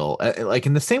real, like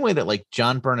in the same way that like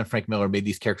John Byrne and Frank Miller made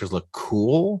these characters look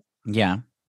cool. Yeah.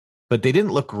 But they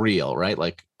didn't look real, right?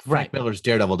 Like Frank Miller's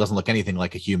Daredevil doesn't look anything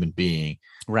like a human being.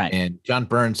 Right. And John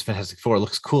Byrne's Fantastic Four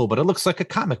looks cool, but it looks like a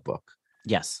comic book.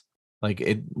 Yes. Like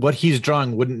what he's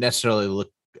drawing wouldn't necessarily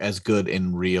look as good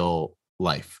in real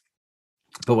life.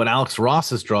 But what Alex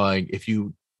Ross is drawing, if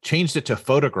you changed it to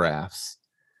photographs,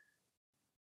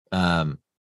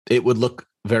 it would look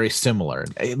very similar.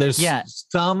 There's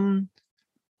some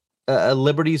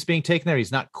liberties being taken there.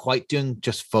 He's not quite doing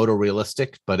just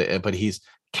photorealistic, but he's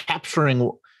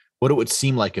capturing what it would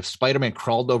seem like if Spider-Man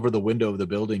crawled over the window of the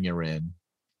building you're in.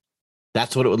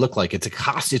 That's what it would look like. It's a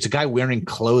costume. It's a guy wearing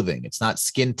clothing. It's not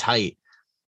skin tight.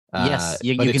 Yes,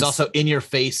 but it's also in your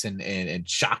face and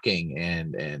shocking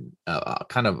and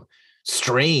kind of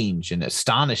strange and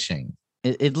astonishing.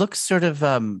 It looks sort of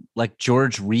like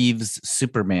George Reeves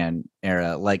Superman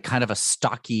era, like kind of a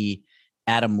stocky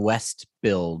Adam West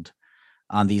build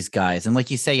on these guys. And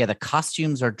like you say, yeah, the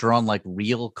costumes are drawn like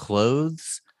real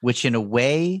clothes, which in a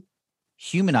way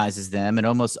humanizes them and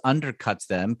almost undercuts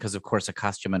them because, of course, a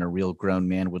costume on a real grown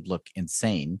man would look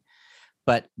insane.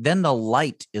 But then the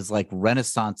light is like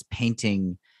Renaissance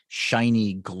painting,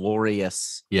 shiny,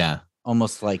 glorious,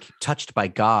 almost like touched by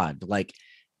God. Like,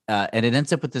 and it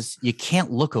ends up with this, you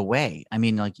can't look away. I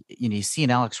mean, like, you see an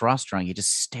Alex Ross drawing, you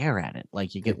just stare at it.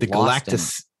 Like you get the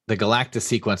Galactus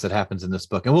sequence that happens in this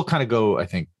book. And we'll kind of go, I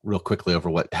think, real quickly over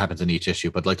what happens in each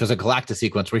issue. But like there's a Galactus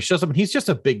sequence where he shows up and he's just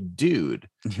a big dude.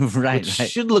 right.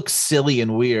 Should look silly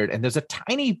and weird. And there's a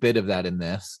tiny bit of that in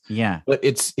this. Yeah. But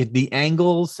the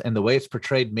angles and the way it's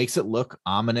portrayed makes it look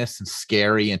ominous and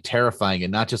scary and terrifying.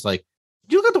 And not just like,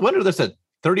 you look at the window, there's a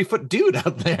 30-foot dude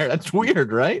out there. That's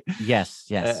weird, right? Yes.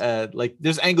 Like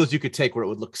there's angles you could take where it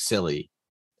would look silly.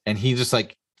 And he just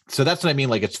like, so that's what I mean.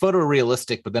 Like it's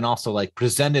photorealistic, but then also like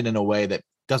presented in a way that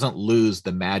doesn't lose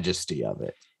the majesty of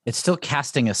it. It's still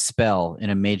casting a spell in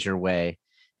a major way.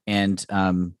 And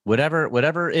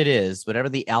whatever it is, whatever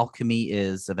the alchemy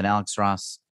is of an Alex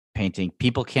Ross painting,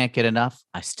 people can't get enough.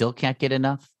 I still can't get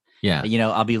enough. Yeah.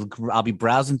 I'll be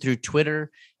browsing through Twitter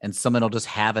and someone will just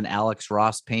have an Alex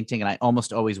Ross painting and I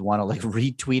almost always want to like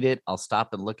retweet it. I'll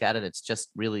stop and look at it. It's just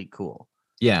really cool.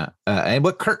 Yeah. And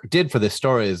what Kirk did for this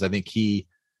story is I think he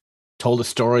told a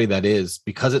story that is,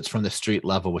 because it's from the street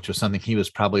level, which was something he was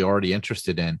probably already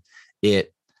interested in,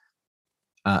 it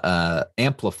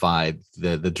amplified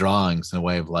the drawings in a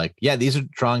way of like, yeah, these are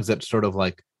drawings that sort of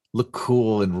like look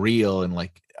cool and real and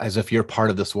like as if you're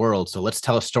part of this world. So let's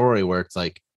tell a story where it's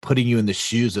like putting you in the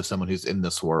shoes of someone who's in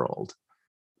this world.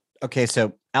 Okay,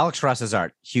 so Alex Ross's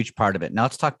art, huge part of it. Now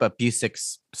let's talk about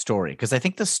Busiek's story, because I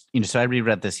think this, so I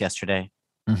reread this yesterday.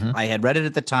 Mm-hmm. I had read it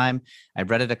at the time. I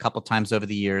read it a couple times over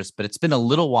the years, but it's been a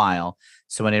little while.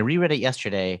 So when I reread it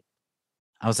yesterday,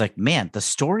 I was like, man, the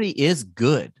story is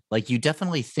good. Like you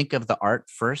definitely think of the art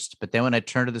first, but then when I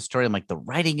turn to the story, I'm like, the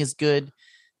writing is good.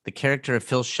 The character of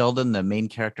Phil Sheldon, the main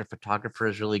character photographer,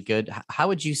 is really good. How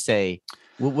would you say,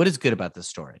 what is good about this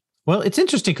story? Well, it's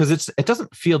interesting because it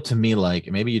doesn't feel to me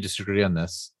like, maybe you disagree on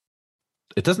this.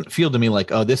 It doesn't feel to me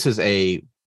like, oh, this is a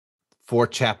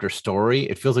 4-chapter story.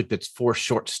 It feels like it's 4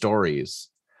 short stories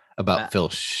about Phil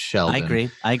Sheldon.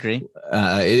 I agree.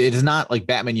 It is not like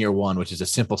Batman Year One, which is a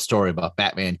simple story about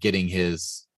Batman getting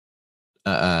his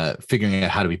figuring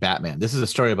out how to be Batman. This is a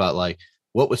story about like,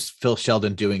 what was Phil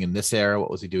Sheldon doing in this era?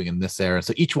 What was he doing in this era?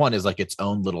 So each one is like its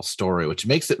own little story, which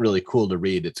makes it really cool to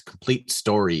read. It's complete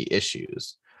story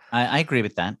issues. I agree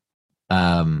with that.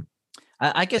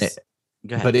 I guess.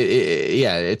 Go ahead. But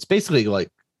it's basically like,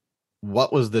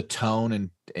 what was the tone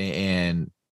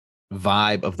and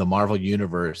vibe of the Marvel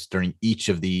universe during each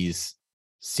of these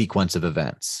sequence of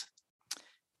events?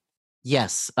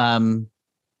 Yes.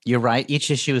 You're right.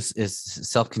 Each issue is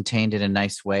self-contained in a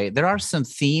nice way. There are some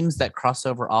themes that cross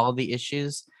over all of the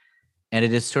issues. And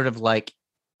it is sort of like,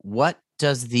 what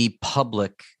is the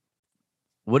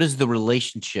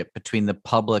relationship between the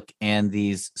public and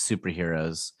these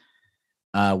superheroes?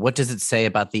 What does it say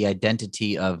about the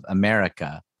identity of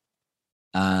America?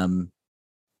 And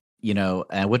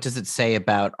what does it say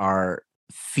about our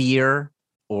fear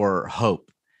or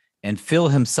hope? And Phil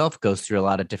himself goes through a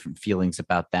lot of different feelings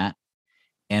about that.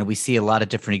 And we see a lot of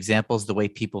different examples. The way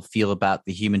people feel about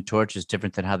the Human Torch is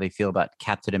different than how they feel about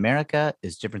Captain America,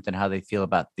 is different than how they feel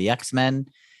about the X-Men,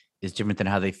 is different than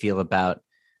how they feel about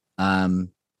the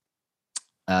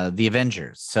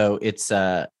Avengers. So it's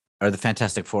or the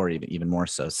Fantastic Four, even more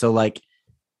so. So like,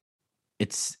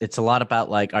 it's a lot about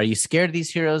like, are you scared of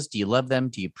these heroes? Do you love them?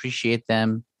 Do you appreciate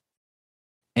them?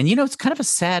 And it's kind of a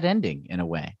sad ending in a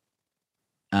way.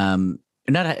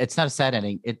 It's not a sad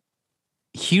ending.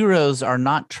 Heroes are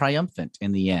not triumphant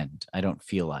in the end. I don't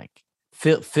feel like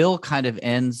Phil kind of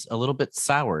ends a little bit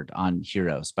soured on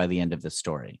heroes by the end of the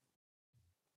story,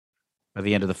 by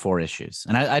the end of the 4 issues.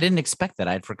 And I didn't expect that.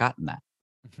 I'd forgotten that.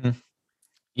 Mm-hmm.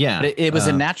 Yeah. But it was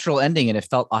a natural ending and it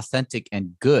felt authentic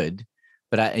and good,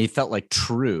 but it felt like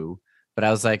true. But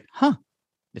I was like,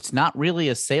 it's not really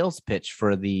a sales pitch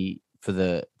for the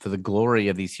glory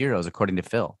of these heroes, according to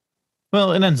Phil.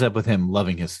 Well, it ends up with him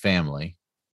loving his family.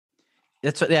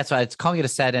 that's why it's calling it a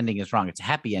sad ending is wrong. It's a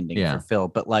happy ending Yeah. for Phil,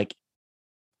 but like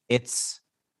it's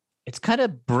kind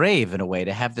of brave in a way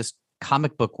to have this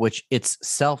comic book which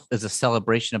itself is a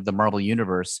celebration of the Marvel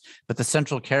universe, but the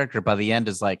central character by the end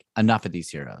is like, enough of these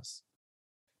heroes.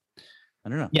 I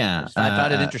don't know. Yeah, I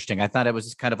found it interesting. I thought it was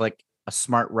just kind of like a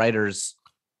smart writer's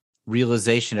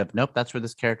realization of, nope, that's where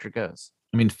this character goes.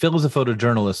 I mean, Phil is a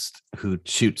photojournalist who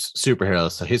shoots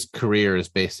superheroes, so his career is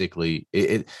basically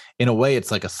it. In a way,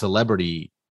 it's like a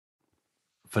celebrity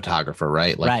photographer,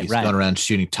 right? Like Right, he's right. going around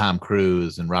shooting Tom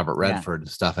Cruise and Robert Yeah. Redford and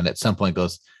stuff, and at some point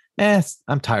goes,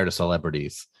 I'm tired of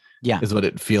celebrities. Yeah. Is what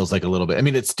it feels like a little bit. I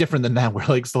mean, it's different than that, where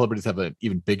like celebrities have an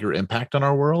even bigger impact on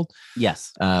our world.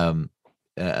 Yes. And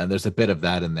there's a bit of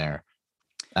that in there.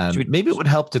 We- Maybe it would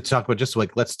help to talk about just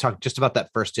like, let's talk just about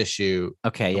that first issue,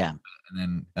 Okay. Yeah.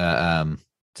 and then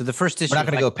So the first issue, we're not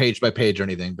going to go page by page or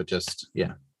anything, but just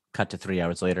cut to 3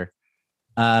 hours later.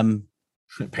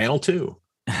 Panel 2.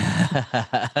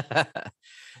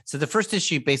 So the first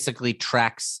issue basically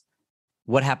tracks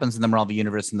what happens in the Marvel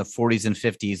universe in the 40s and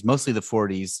 50s, mostly the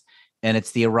 40s, and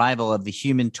it's the arrival of the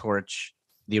Human Torch,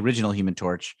 the original Human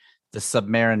Torch, the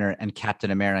Submariner, and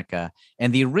Captain America.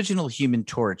 And the original Human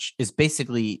Torch is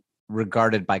basically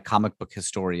regarded by comic book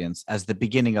historians as the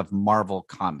beginning of Marvel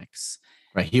Comics.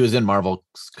 Right. He was in Marvel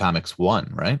Comics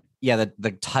 1, right? Yeah,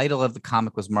 the title of the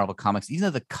comic was Marvel Comics. Even though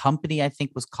the company, I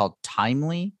think, was called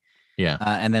Timely. Yeah.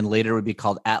 And then later would be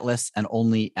called Atlas, and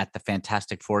only at the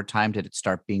Fantastic Four time did it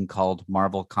start being called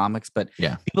Marvel Comics. But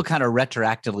Yeah. people kind of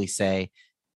retroactively say,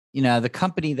 the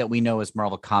company that we know as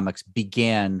Marvel Comics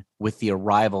began with the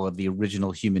arrival of the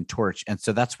original Human Torch. And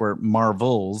so that's where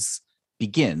Marvel's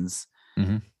begins.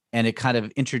 Mhm. And it kind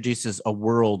of introduces a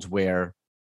world where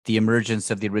the emergence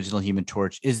of the original Human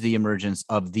Torch is the emergence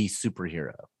of the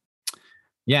superhero.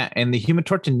 Yeah, and the Human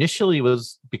Torch initially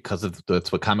was, because of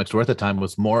that's what comics were at the time,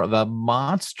 was more of a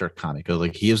monster comic. It was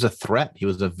like he was a threat, he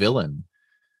was a villain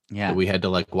that we had to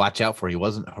like watch out for. He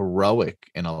wasn't heroic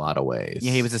in a lot of ways.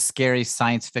 Yeah, he was a scary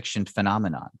science fiction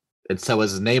phenomenon. And so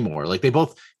was Namor. Like they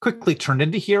both quickly turned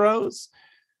into heroes,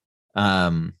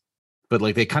 but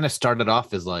like they kind of started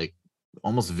off as like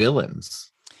almost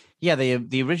villains. Yeah,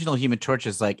 the original Human Torch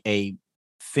is like a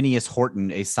Phineas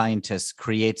Horton, a scientist,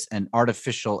 creates an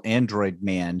artificial android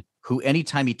man who,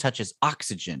 anytime he touches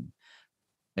oxygen,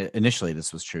 initially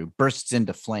this was true, bursts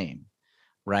into flame,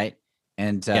 right?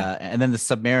 And and then the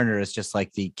Submariner is just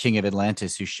like the king of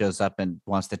Atlantis who shows up and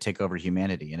wants to take over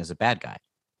humanity and is a bad guy.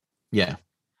 Yeah.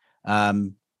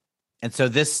 And so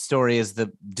this story is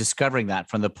the discovering that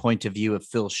from the point of view of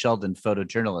Phil Sheldon,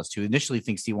 photojournalist, who initially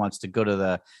thinks he wants to go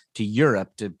to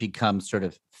Europe to become sort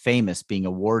of famous being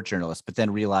a war journalist, but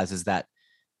then realizes that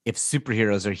if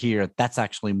superheroes are here, that's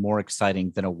actually more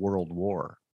exciting than a world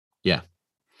war. Yeah.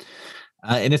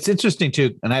 And it's interesting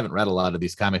too, and I haven't read a lot of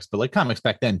these comics, but like comics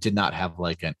back then did not have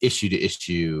like an issue to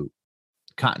issue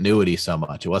continuity so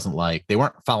much. It wasn't like they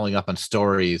weren't following up on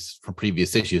stories from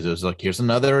previous issues. It was like, here's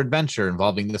another adventure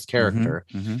involving this character.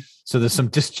 Mm-hmm. So there's some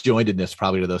disjointedness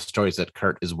probably to those stories that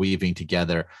Kurt is weaving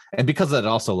together. And because of that,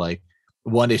 also like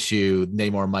one issue,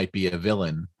 Namor might be a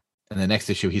villain, and the next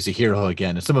issue he's a hero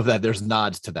again. And some of that, there's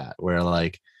nods to that, where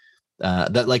like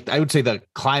that, like I would say the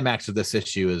climax of this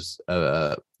issue is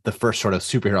the first sort of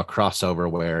superhero crossover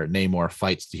where Namor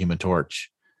fights the Human Torch.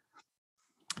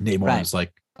 Namor is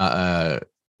like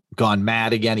gone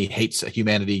mad again. He hates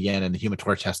humanity again, and the Human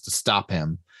Torch has to stop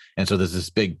him. And so there's this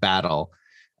big battle.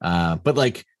 But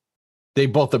like they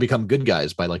both have become good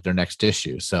guys by like their next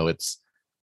issue. So it's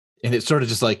sort of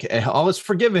just like all is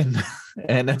forgiven.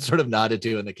 And that's sort of nodded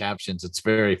to in the captions. It's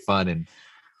very fun and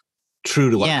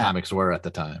true to what comics were at the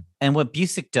time. And what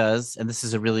Busiek does, and this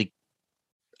is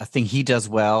a thing he does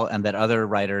well and that other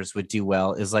writers would do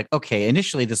well, is like, okay,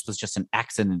 initially this was just an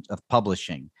accident of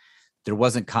publishing. There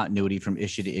wasn't continuity from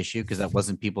issue to issue because that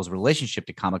wasn't people's relationship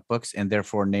to comic books, and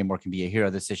therefore Namor can be a hero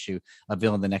this issue, a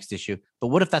villain the next issue. But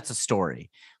what if that's a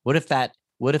story? What if that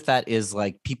is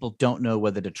like people don't know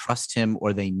whether to trust him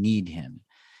or they need him?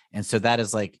 And so that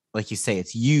is like you say,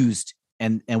 it's used,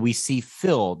 and we see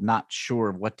Phil not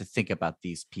sure what to think about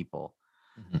these people.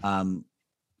 Mm-hmm.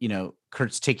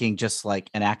 Kurt's taking just like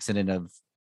an accident of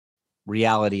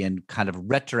reality and kind of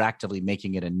retroactively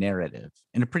making it a narrative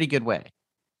in a pretty good way.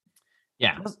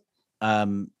 Yeah.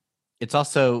 It's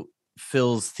also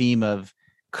Phil's theme of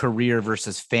career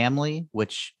versus family,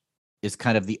 which is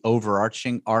kind of the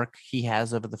overarching arc he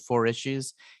has over the 4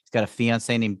 issues. He's got a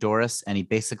fiance named Doris, and he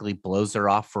basically blows her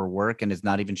off for work and is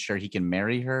not even sure he can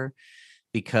marry her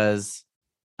because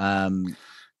in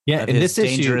this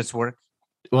dangerous work.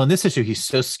 Well, in this issue, he's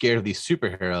so scared of these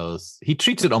superheroes. He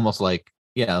treats it almost like,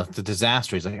 it's a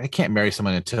disaster. He's like, I can't marry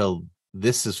someone until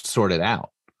this is sorted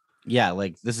out. Yeah,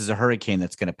 like this is a hurricane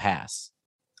that's going to pass.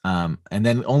 And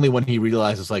then only when he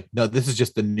realizes, like, no, this is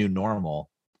just the new normal,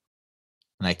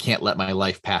 and I can't let my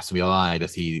life pass me by,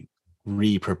 does he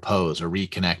re-propose or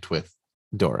reconnect with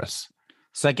Doris.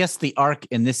 So I guess the arc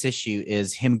in this issue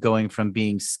is him going from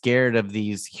being scared of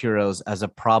these heroes as a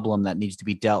problem that needs to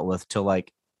be dealt with to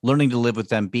like learning to live with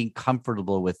them, being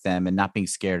comfortable with them, and not being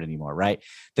scared anymore, right?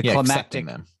 Accepting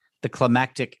them. The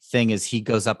climactic thing is he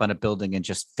goes up on a building and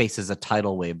just faces a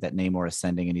tidal wave that Namor is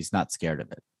sending, and he's not scared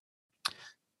of it.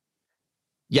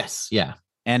 Yes, yeah.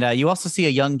 And you also see a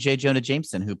young J. Jonah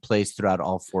Jameson who plays throughout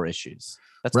all 4 issues.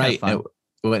 That's right. Kind of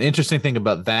fun. An interesting thing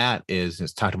about that is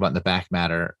it's talked about in the back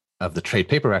matter of the trade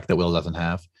paperback that Will doesn't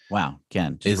have. Wow,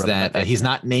 again, is that he's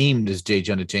not named as J.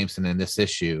 Jonah Jameson in this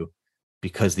issue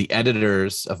because the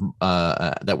editors of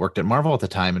that worked at Marvel at the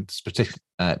time, and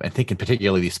I think in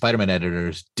particular the Spider-Man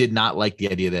editors, did not like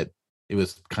the idea that it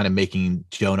was kind of making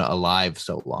Jonah alive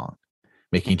so long,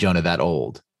 making Jonah that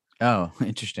old. Oh,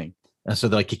 interesting. And so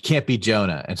they're like, he can't be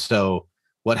Jonah. And so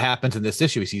what happens in this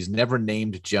issue is he's never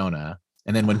named Jonah.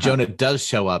 And then when Jonah does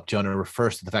show up, Jonah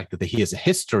refers to the fact that he has a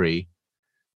history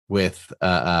with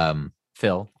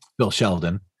Phil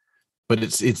Sheldon, but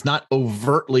it's not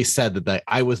overtly said that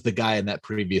I was the guy in that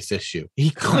previous issue. He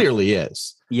clearly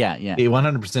is. Yeah. He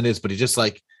 100% is, but he just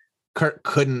like Kurt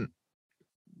couldn't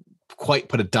quite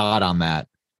put a dot on that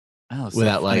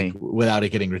without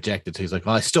it getting rejected. So he's like,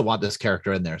 well, I still want this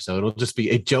character in there. So it'll just be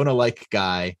a Jonah-like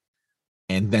guy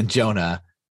and then Jonah.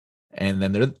 And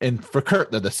then for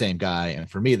Kurt, they're the same guy. And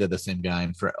for me, they're the same guy.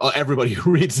 And for everybody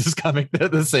who reads this comic, they're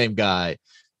the same guy.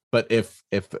 But if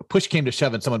push came to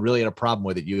shove and someone really had a problem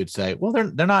with it, you would say, well,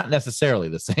 they're not necessarily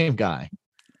the same guy.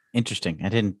 Interesting. I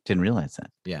didn't realize that.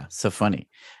 Yeah. So funny.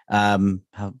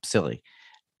 How silly.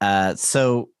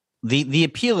 So the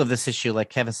appeal of this issue, like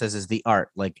Kevin says, is the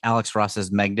art. Like Alex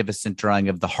Ross's magnificent drawing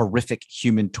of the horrific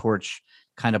Human Torch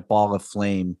kind of ball of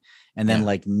flame. And then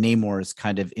like Namor's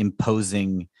kind of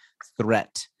imposing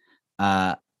threat.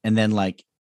 And then like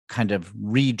kind of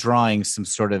redrawing some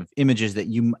sort of images that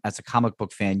you, as a comic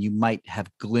book fan, you might have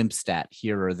glimpsed at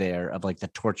here or there of like the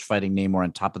Torch fighting Namor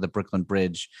on top of the Brooklyn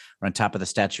Bridge or on top of the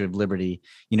Statue of Liberty.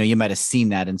 You know, you might have seen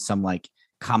that in some like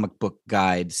comic book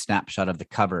guide snapshot of the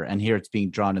cover. And here it's being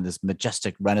drawn in this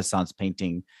majestic Renaissance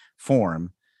painting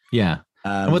form. Yeah.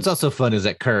 And what's also fun is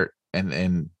that Kurt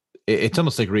and it's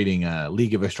almost like reading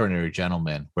League of Extraordinary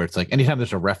Gentlemen, where it's like anytime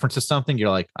there's a reference to something, you're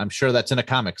like, I'm sure that's in a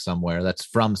comic somewhere. That's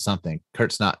from something.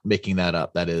 Kurt's not making that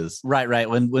up. That is right.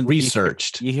 When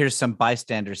researched. You hear some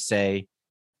bystanders say,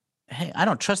 hey, I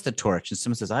don't trust the Torch. And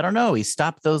someone says, I don't know. He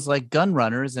stopped those like gun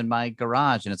runners in my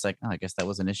garage. And it's like, oh, I guess that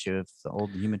was an issue of the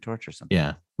old Human Torch or something.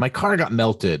 Yeah. My car got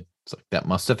melted. It's like, that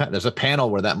must have happened. There's a panel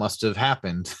where that must have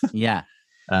happened. Yeah.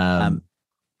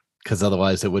 Because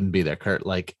otherwise it wouldn't be there. Kurt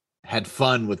like had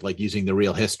fun with like using the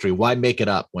real history. Why make it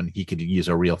up when he could use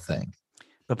a real thing?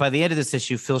 But by the end of this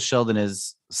issue, Phil Sheldon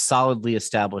is solidly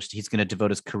established. He's going to devote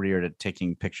his career to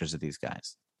taking pictures of these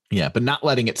guys. Yeah, but not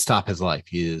letting it stop his life.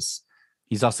 He's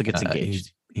also gets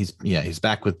engaged. He's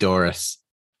back with Doris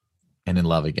and in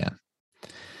love again.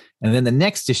 And then the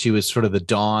next issue is sort of the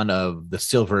dawn of the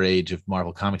Silver Age of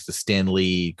Marvel Comics, the Stan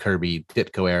Lee, Kirby,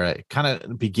 Ditko era. It kind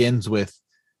of begins with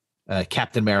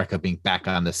Captain America being back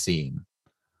on the scene.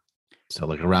 So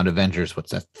like around Avengers,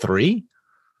 what's that, 3?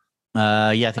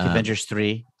 I think Avengers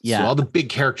 3. Yeah. So all the big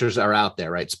characters are out there,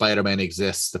 right? Spider-Man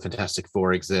exists, the Fantastic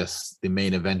Four exists, the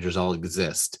main Avengers all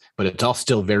exist, but it's all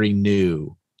still very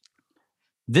new.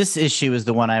 This issue is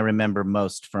the one I remember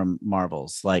most from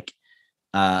Marvel's. Like,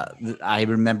 I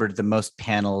remembered the most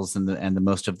panels and the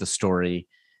most of the story.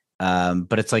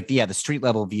 But it's like, the street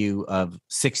level view of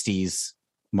 60s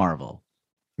Marvel.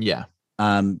 Yeah.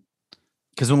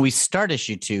 Because when we start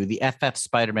issue 2, the FF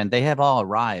Spider-Man, they have all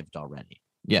arrived already.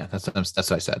 Yeah, that's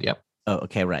what I said. Yep. Oh,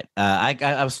 okay, right.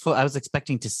 I was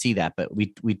expecting to see that, but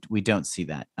we don't see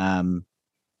that. And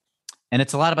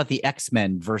it's a lot about the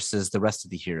X-Men versus the rest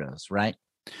of the heroes, right?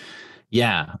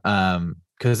 Yeah.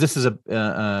 Because this is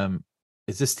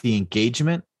is this the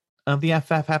engagement of the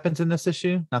FF happens in this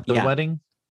issue, not the wedding,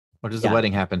 or does the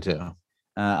wedding happen too?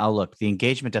 I'll look. The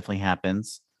engagement definitely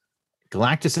happens.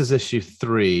 Galactus is issue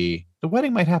 3. The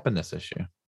wedding might happen this issue.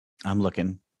 I'm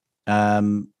looking.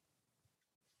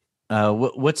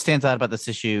 What stands out about this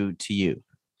issue to you?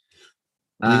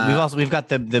 We've got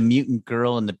the mutant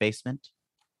girl in the basement.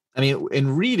 I mean,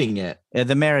 in reading it,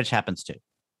 the marriage happens too.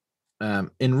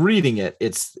 In reading it,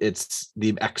 it's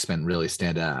the X-Men really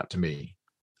stand out to me.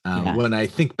 When I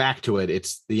think back to it,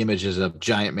 it's the images of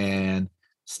Giant Man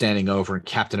standing over and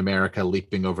Captain America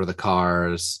leaping over the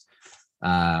cars.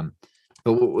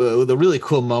 But the really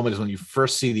cool moment is when you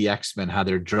first see the X-Men, how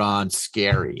they're drawn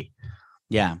scary.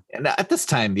 Yeah. And at this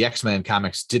time, the X-Men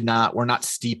comics were not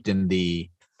steeped in the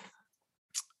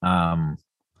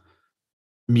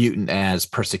mutant as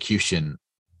persecution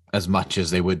as much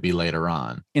as they would be later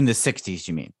on. In the 60s,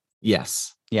 you mean?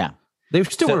 Yes. Yeah. They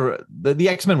still were the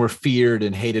X-Men were feared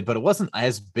and hated, but it wasn't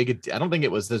as big I don't think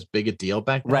it was as big a deal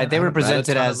back then. Right. They were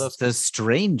presented as the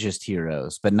strangest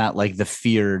heroes, but not like the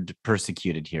feared,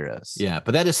 persecuted heroes. Yeah,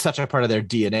 but that is such a part of their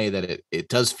DNA that it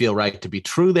does feel right to be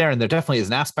true there. And there definitely is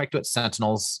an aspect to it.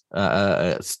 Sentinel's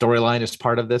storyline is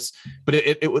part of this, but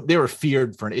they were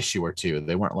feared for an issue or two.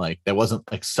 They weren't like, that wasn't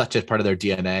like such a part of their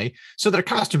DNA. So their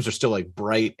costumes are still like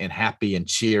bright and happy and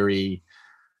cheery.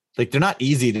 Like they're not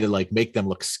easy to like make them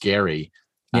look scary.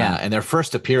 Yeah. And their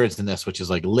first appearance in this, which is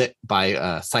like lit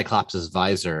by Cyclops'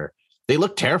 visor, they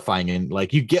look terrifying. And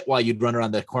like you get why you'd run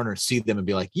around the corner and see them and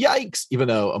be like, yikes, even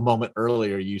though a moment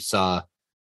earlier you saw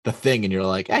the Thing and you're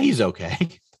like, he's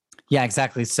okay. Yeah,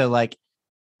 exactly. So like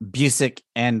Busiek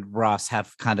and Ross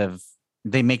have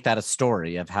they make that a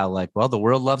story of how like, well, the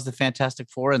world loves the Fantastic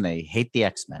Four and they hate the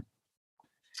X-Men.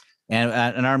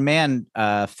 And our man,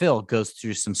 Phil, goes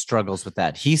through some struggles with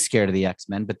that. He's scared of the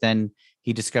X-Men, but then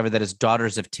he discovered that his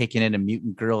daughters have taken in a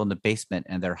mutant girl in the basement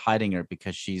and they're hiding her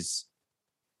because she's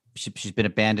been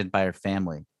abandoned by her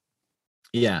family.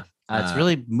 Yeah. It's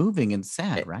really moving and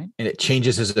sad, right? And it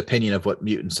changes his opinion of what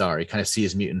mutants are. He kind of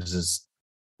sees mutants as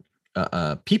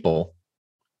people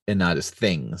and not as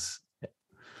things.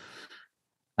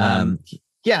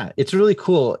 Yeah, it's really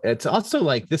cool. It's also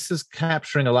like this is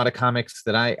capturing a lot of comics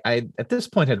that I at this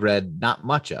point had read not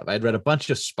much of. I'd read a bunch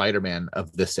of Spider-Man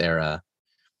of this era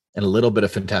and a little bit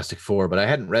of Fantastic Four, but I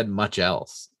hadn't read much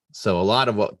else. So a lot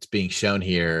of what's being shown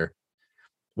here,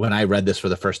 when I read this for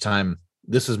the first time,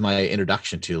 this was my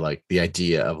introduction to like the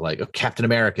idea of like, oh, Captain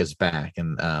America's back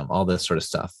and all this sort of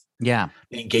stuff. Yeah.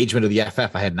 The engagement of the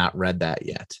FF, I had not read that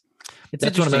yet.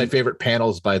 That's one of my favorite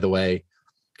panels, by the way,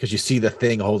 because you see the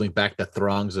Thing holding back the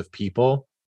throngs of people.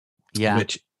 Yeah.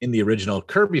 Which in the original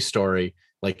Kirby story,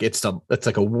 like it's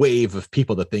like a wave of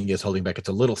people the Thing is holding back. It's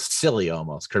a little silly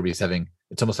almost. Kirby's having,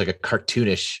 it's almost like a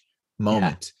cartoonish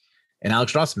moment. Yeah. And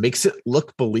Alex Ross makes it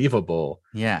look believable.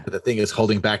 Yeah. That the Thing is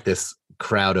holding back this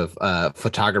crowd of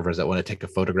photographers that want to take a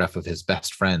photograph of his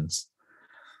best friends.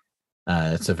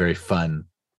 It's a very fun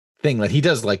thing. Like he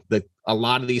does like a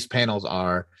lot of these panels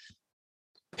are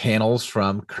panels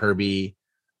from Kirby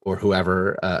or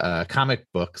whoever comic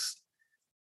books,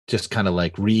 just kind of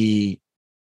like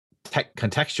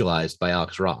contextualized by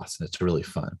Alex Ross, and it's really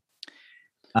fun.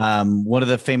 One of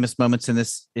the famous moments in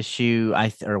this issue,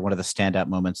 or one of the standout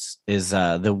moments, is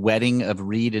the wedding of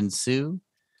Reed and Sue.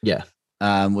 Yeah,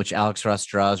 which Alex Ross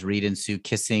draws Reed and Sue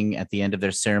kissing at the end of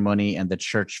their ceremony, and the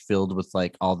church filled with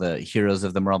like all the heroes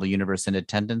of the Marvel Universe in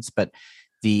attendance. But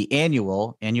the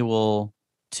annual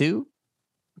 2,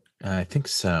 I think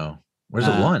so. Where's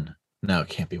it 1? No, it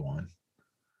can't be 1.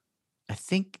 I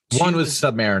think 1 was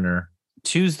Submariner.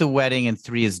 2's the wedding, and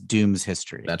 3 is Doom's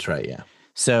history. That's right. Yeah.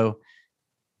 So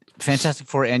Fantastic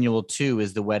Four Annual 2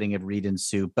 is the wedding of Reed and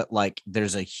Sue, but like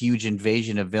there's a huge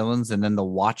invasion of villains, and then the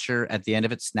Watcher at the end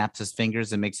of it snaps his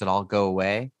fingers and makes it all go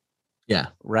away. Yeah.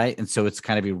 Right. And so it's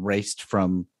kind of erased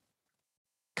from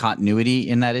continuity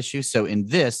in that issue. So in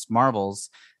this, Marvel's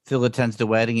Phil attends the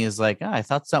wedding, is like, I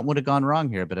thought something would have gone wrong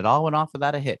here, but it all went off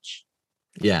without a hitch.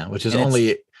 Yeah, which is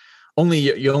only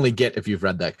you only get if you've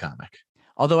read that comic.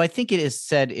 Although I think it is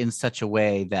said in such a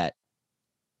way that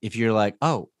if you're like,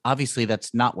 oh, obviously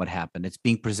that's not what happened, it's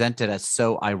being presented as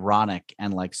so ironic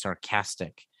and like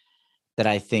sarcastic that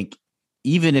I think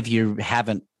even if you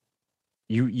haven't,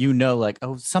 you know, like,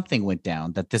 oh, something went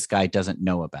down that this guy doesn't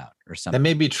know about or something. That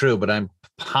may be true, but I'm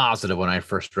positive when I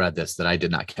first read this that I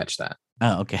did not catch that.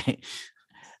 Oh, okay.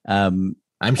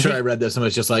 I'm sure I read this and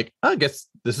was just like, oh, I guess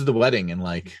this is the wedding, and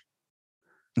like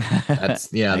that's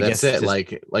that's it.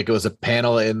 Like it was a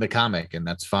panel in the comic, and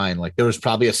that's fine. Like there was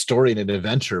probably a story and an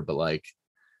adventure, but like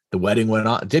the wedding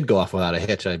did go off without a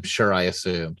hitch. I'm sure I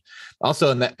assumed. Also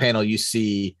in that panel, you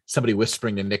see somebody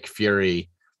whispering to Nick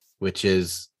Fury, which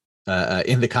is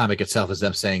in the comic itself, is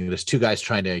them saying there's 2 guys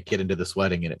trying to get into this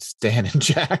wedding, and it's Stan and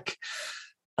Jack.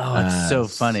 Oh, it's so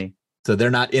funny. So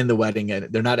they're not in the wedding,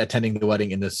 and they're not attending the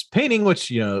wedding in this painting, which,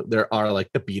 you know, there are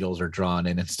like the Beatles are drawn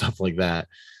in and stuff like that.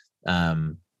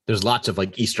 There's lots of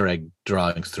like Easter egg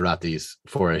drawings throughout these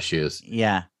 4 issues.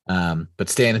 Yeah. But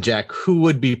Stan and Jack, who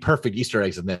would be perfect Easter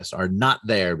eggs in this, are not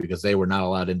there because they were not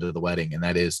allowed into the wedding, and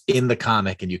that is in the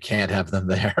comic, and you can't have them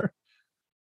there.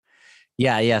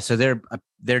 Yeah. So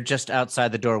they're just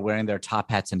outside the door wearing their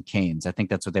top hats and canes. I think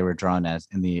that's what they were drawn as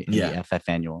in the FF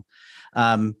annual.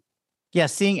 Yeah,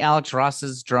 seeing Alex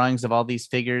Ross's drawings of all these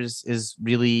figures is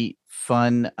really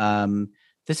fun.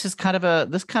 This kind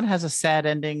of has a sad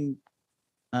ending.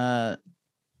 With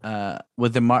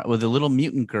the little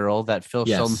mutant girl that Phil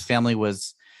Sheldon's Yes. family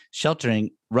was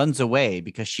sheltering runs away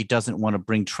because she doesn't want to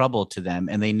bring trouble to them,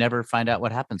 and they never find out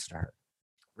what happens to her.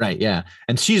 Right. Yeah.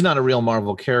 And she's not a real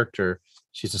Marvel character.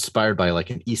 She's inspired by like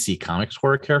an EC Comics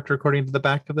horror character, according to the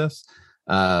back of this.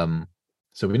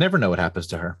 So we never know what happens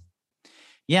to her.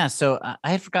 Yeah, so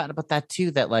I had forgotten about that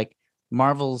too. That like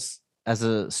Marvel's as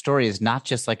a story is not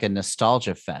just like a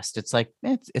nostalgia fest. It's like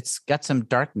it's got some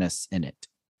darkness in it,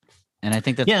 and I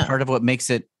think that's part of what makes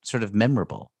it sort of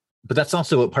memorable. But that's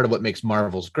also part of what makes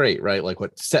Marvel's great, right? Like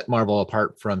what set Marvel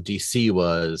apart from DC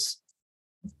was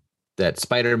that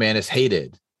Spider-Man is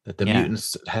hated, that the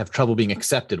mutants have trouble being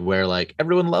accepted, where like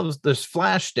everyone loves this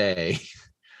Flash Day.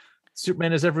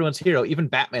 Superman is everyone's hero. Even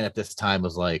Batman at this time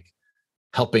was like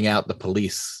helping out the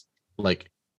police, like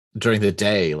during the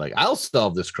day, like I'll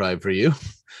solve this crime for you.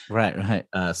 Right.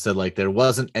 So like there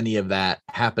wasn't any of that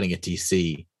happening at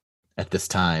DC at this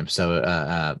time.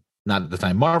 So not at the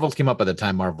time Marvels came up, but the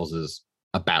time Marvels is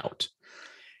about.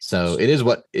 So it is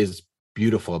what is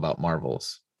beautiful about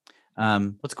Marvels.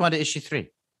 Let's go on to issue 3.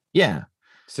 Yeah.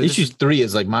 So issue 3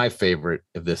 is like my favorite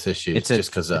of this issue. It's just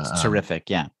because it's terrific.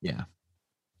 Yeah.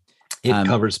 It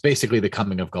covers basically the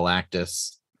coming of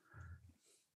Galactus,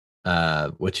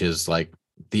 which is like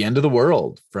the end of the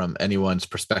world from anyone's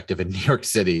perspective in New York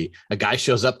City. A guy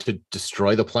shows up to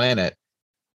destroy the planet,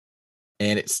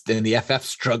 and the FF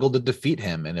struggle to defeat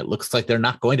him, and it looks like they're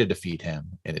not going to defeat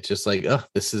him. And it's just like, oh,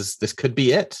 this could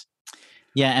be it.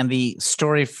 Yeah, and the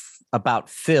story about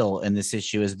Phil in this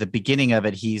issue is the beginning of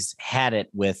it. He's had it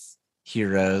with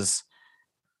heroes,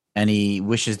 and he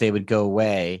wishes they would go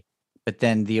away. But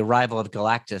then the arrival of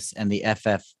Galactus and the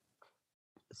FF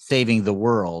saving the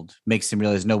world makes him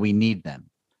realize, no, we need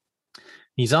them.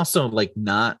 He's also like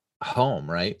not home,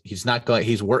 right? He's not going.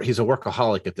 He's a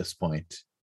workaholic at this point.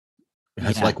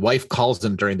 His like wife calls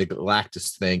him during the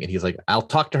Galactus thing, and he's like, "I'll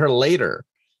talk to her later,"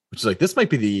 which is like, this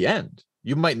might be the end.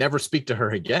 You might never speak to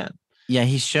her again. Yeah,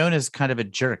 he's shown as kind of a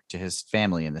jerk to his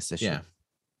family in this issue. Yeah.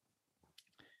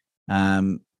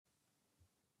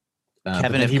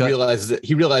 Kevin, he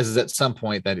realizes at some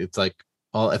point that it's like,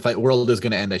 well, if the world is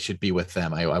going to end, I should be with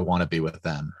them. I want to be with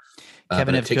them.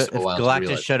 Kevin, if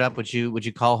Galactus showed up, would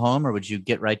you call home, or would you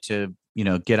get right to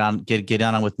get on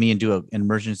with me and do an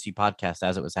emergency podcast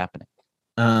as it was happening?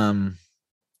 I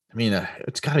mean,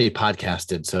 it's got to be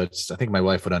podcasted, so I think my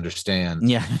wife would understand.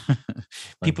 Yeah,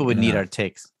 people would need our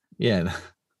takes. Yeah.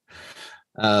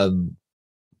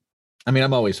 I mean,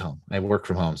 I'm always home. I work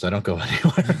from home, so I don't go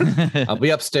anywhere. I'll be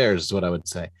upstairs is what I would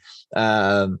say.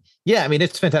 Yeah, I mean,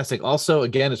 it's fantastic. Also,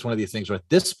 again, it's one of these things where at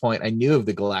this point I knew of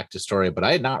the Galactus story, but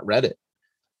I had not read it.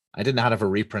 I did not have a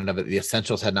reprint of it. The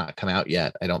Essentials had not come out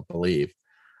yet, I don't believe.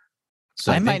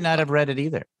 So I might not have read it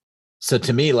either. So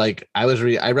to me, like I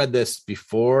read this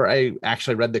before I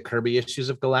actually read the Kirby issues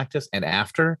of Galactus and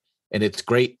after, and it's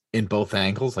great in both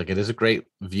angles. Like it is a great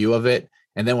view of it.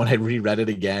 And then when I reread it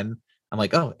again, I'm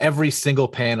like, oh, every single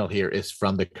panel here is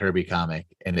from the Kirby comic,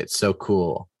 and it's so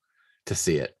cool to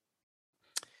see it.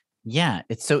 Yeah,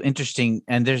 it's so interesting.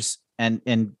 And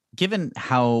and given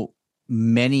how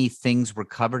many things were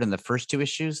covered in the first 2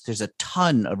 issues, there's a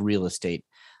ton of real estate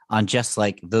on just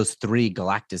like those 3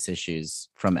 Galactus issues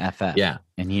from FF. Yeah,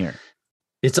 in here.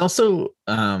 It's also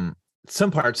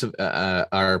some parts of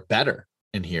are better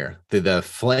in here. The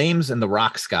flames and the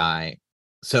rock sky.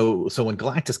 So when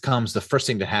Galactus comes, the first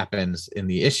thing that happens in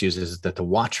the issues is that the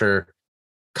Watcher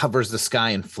covers the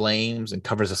sky in flames and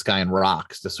covers the sky in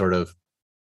rocks to sort of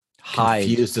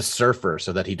confuse the surfer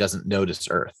so that he doesn't notice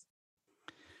Earth.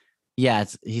 Yeah,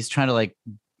 he's trying to like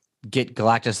get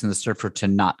Galactus and the surfer to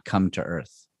not come to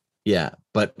Earth. Yeah,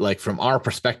 but like from our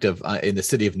perspective in the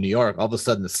city of New York, all of a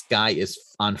sudden the sky is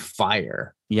on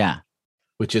fire. Yeah.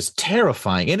 Which is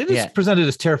terrifying. And it is presented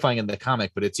as terrifying in the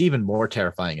comic, but it's even more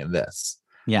terrifying in this.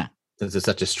 Yeah. Since it's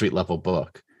such a street level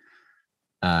book.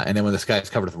 And then when the sky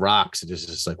is covered with rocks, it is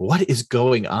just like, what is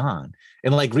going on?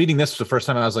 And like reading this for the first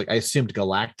time, I was like, I assumed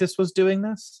Galactus was doing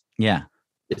this. Yeah.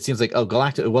 It seems like, oh,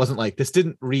 Galactus, it wasn't like, this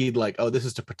didn't read like, oh, this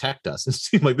is to protect us. It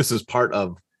seemed like this is part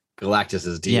of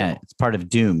Galactus's deal. Yeah, it's part of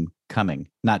Doom coming.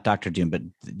 Not Dr. Doom, but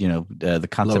the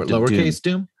concept of lowercase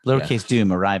Doom. Lowercase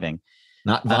Doom arriving.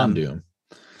 Not Von Doom.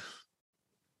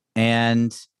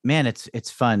 And man,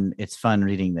 it's fun. It's fun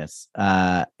reading this.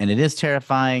 And it is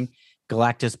terrifying.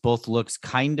 Galactus both looks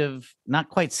kind of not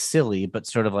quite silly, but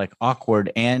sort of like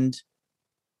awkward and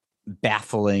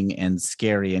baffling and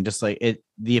scary. And just like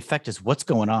the effect is what's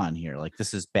going on here? Like,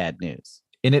 this is bad news.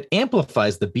 and it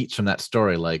amplifies the beats from that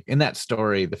story. Like in that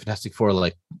story, the Fantastic Four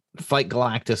like fight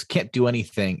Galactus, can't do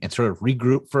anything, and sort of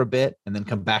regroup for a bit, and then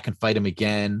come back and fight him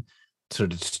again.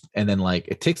 Sort of, and then like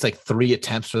it takes like 3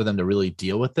 attempts for them to really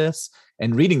deal with this.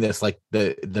 And reading this, like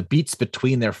the beats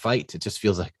between their fights, it just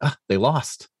feels like they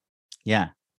lost. Yeah.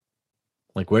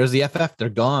 Like, where's the FF? They're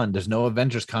gone. There's no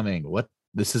Avengers coming. What?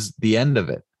 This is the end of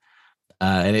it.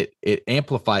 And it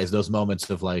amplifies those moments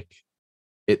of like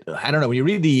it. I don't know. When you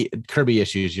read the Kirby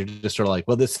issues, you're just sort of like,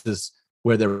 well, this is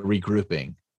where they're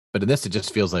regrouping. But in this, it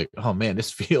just feels like, oh man,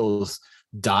 this feels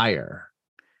dire.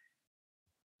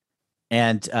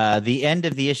 And the end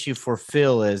of the issue for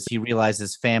Phil is he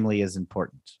realizes family is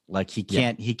important. Like he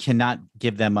cannot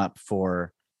give them up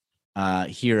for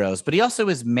heroes. But he also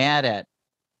is mad at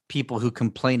people who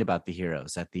complain about the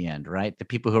heroes at the end, right? The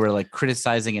people who are like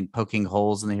criticizing and poking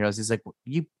holes in the heroes. He's like,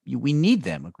 we need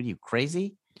them. Like, what are you,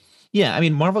 crazy? Yeah, I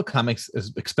mean, Marvel Comics,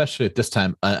 especially at this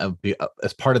time,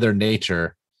 as part of their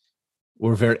nature,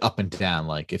 were very up and down.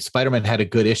 Like if Spider-Man had a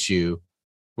good issue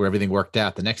where everything worked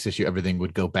out, the next issue everything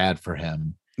would go bad for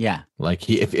him. Yeah, like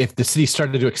if the city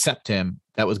started to accept him,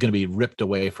 that was going to be ripped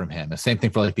away from him. The same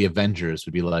thing for like the Avengers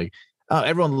would be like, oh,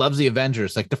 everyone loves the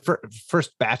Avengers. Like the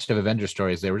first batch of Avengers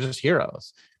stories, they were just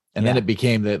heroes, and then it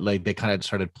became that like they kind of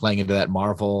started playing into that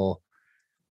Marvel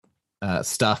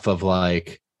stuff of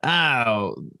like,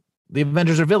 oh, the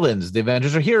Avengers are villains, the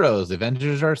Avengers are heroes, the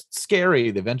Avengers are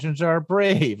scary, the Avengers are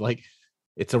brave. Like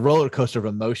it's a roller coaster of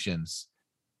emotions.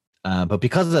 But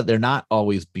because of that, they're not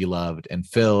always beloved. And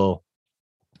Phil,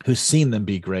 who's seen them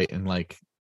be great and like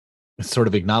sort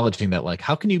of acknowledging that, like,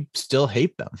 how can you still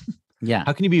hate them? Yeah.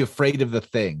 How can you be afraid of the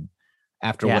Thing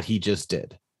after what he just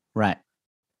did? Right.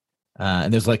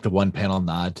 And there's like the one panel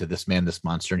nod to This Man, This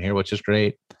Monster in here, which is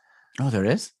great. Oh, there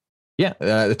is? Yeah.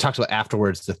 It talks about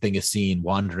afterwards, the Thing is seen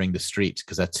wandering the streets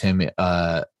because that's him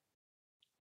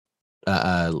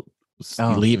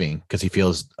leaving because he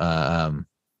feels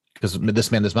because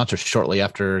This Man, This Monster shortly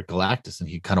after Galactus, and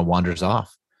he kind of wanders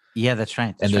off. Yeah, that's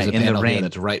right. That's and there's right. a In panel the rain. here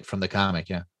that's right from the comic.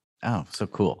 Yeah. Oh, so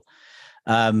cool.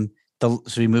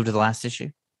 Should we move to the last issue?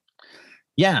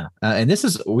 Yeah. And this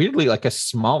is weirdly like a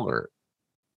smaller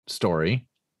story.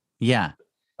 Yeah.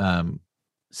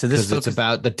 So this it's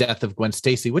about the death of Gwen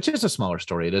Stacy, which is a smaller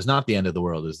story. It is not the end of the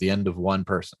world. It's the end of one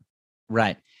person.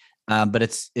 Right. But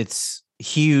it's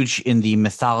huge in the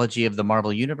mythology of the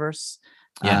Marvel Universe.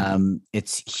 Yeah.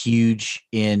 It's huge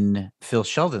in Phil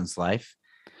Sheldon's life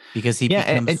because he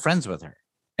becomes friends with her.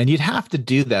 And you'd have to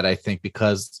do that, I think,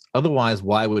 because otherwise,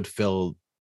 why would Phil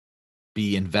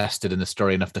be invested in the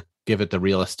story enough to give it the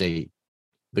real estate,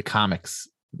 the comics,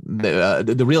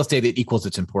 the real estate that equals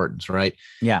its importance, right?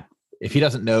 Yeah. If he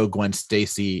doesn't know Gwen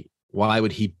Stacy, why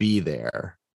would he be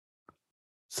there?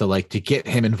 So, like, to get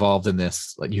him involved in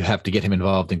this, like, you have to get him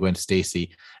involved in Gwen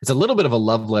Stacy. It's a little bit of a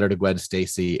love letter to Gwen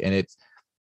Stacy, and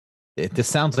this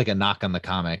sounds like a knock on the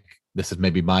comic. This is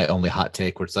maybe my only hot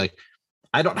take, where it's like,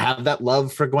 I don't have that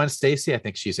love for Gwen Stacy. I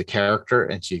think she's a character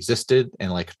and she existed.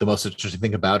 And like the most interesting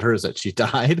thing about her is that she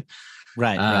died.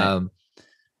 Right. And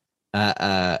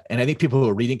I think people who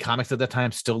were reading comics at that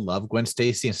time still love Gwen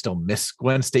Stacy and still miss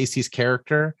Gwen Stacy's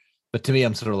character. But to me,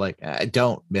 I'm sort of like, I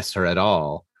don't miss her at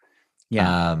all.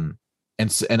 Yeah.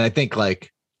 And I think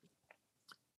like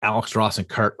Alex Ross and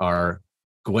Kurt are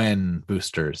Gwen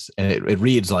boosters, and it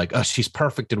reads like, oh, she's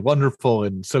perfect and wonderful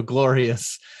and so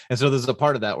glorious. And so there's a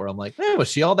part of that where I'm like, was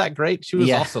she all that great? She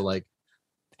was also like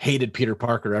hated Peter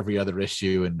Parker every other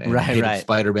issue and hated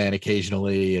Spider-Man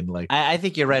occasionally, and like I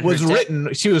think you're right.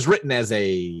 She was written as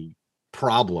a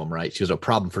problem, right? She was a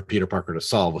problem for Peter Parker to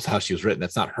solve, was how she was written.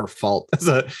 That's not her fault as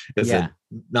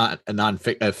not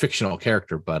a fictional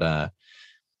character, but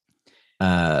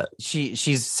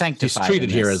she's sanctified. She's treated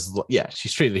here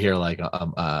she's treated here like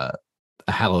a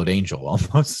hallowed angel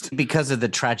almost because of the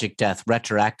tragic death.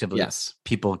 Retroactively,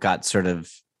 people got sort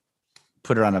of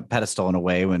put her on a pedestal in a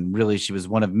way when really she was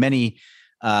one of many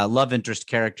love interest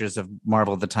characters of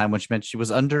Marvel at the time, which meant she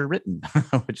was underwritten,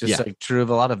 which is like true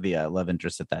of a lot of the love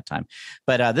interests at that time.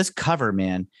 But this cover,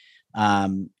 man,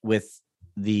 with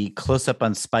the close up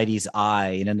on Spidey's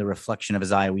eye, and in the reflection of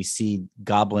his eye, we see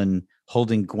Goblin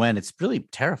holding Gwen. It's really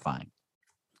terrifying.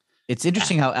 It's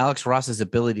interesting how Alex Ross's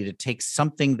ability to take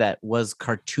something that was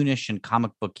cartoonish and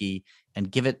comic booky and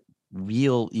give it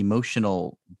real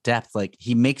emotional depth. Like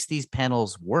he makes these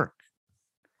panels work.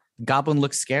 Goblin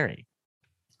looks scary.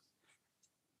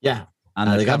 Yeah.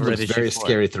 On the Goblin looks very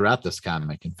scary throughout this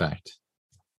comic, in fact.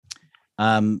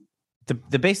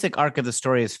 The basic arc of the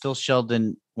story is Phil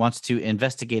Sheldon wants to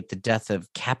investigate the death of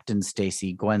Captain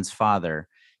Stacy, Gwen's father,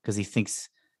 because he thinks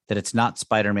that it's not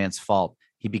Spider-Man's fault.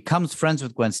 He becomes friends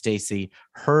with Gwen Stacy.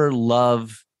 Her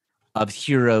love of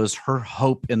heroes, her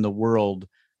hope in the world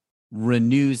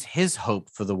renews his hope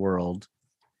for the world.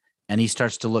 And he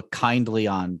starts to look kindly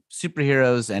on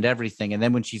superheroes and everything. And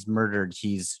then when she's murdered,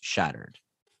 he's shattered.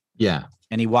 Yeah.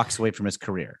 And he walks away from his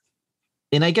career.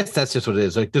 And I guess that's just what it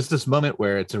is. Like, there's this moment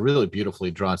where it's a really beautifully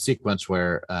drawn sequence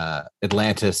where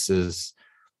Atlantis is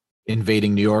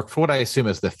invading New York for what I assume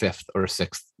is the 5th or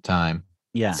 6th time.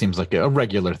 Yeah. It seems like a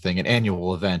regular thing, an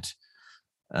annual event.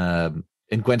 And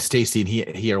Gwen Stacy and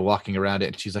he are walking around it,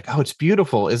 and she's like, "Oh, it's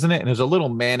beautiful, isn't it?" And there's a little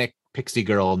manic pixie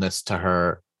girlness to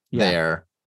her there,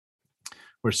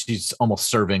 where she's almost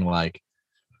serving like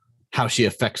how she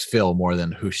affects Phil more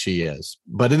than who she is.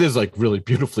 But it is like really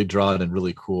beautifully drawn and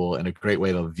really cool, and a great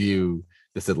way to view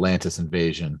this Atlantis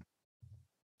invasion.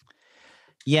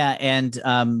 Yeah,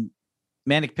 and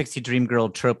manic pixie dream girl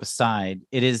trope aside,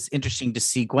 it is interesting to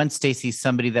see Gwen Stacy,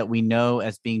 somebody that we know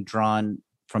as being drawn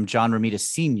from John Romita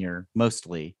Sr.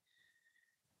 mostly.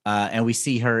 And we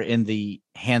see her in the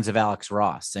hands of Alex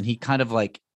Ross, and he kind of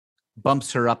like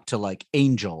bumps her up to like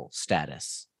angel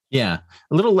status. Yeah,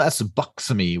 a little less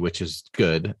buxomy, which is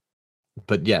good,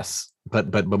 but yes,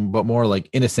 but more like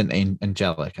innocent and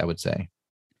angelic, I would say.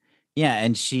 Yeah,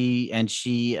 and she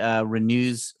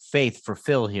renews faith for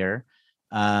Phil here.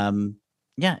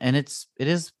 Yeah, and it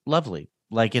is lovely.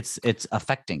 Like it's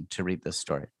affecting to read this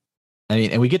story. I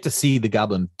mean, and we get to see the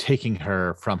goblin taking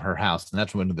her from her house, and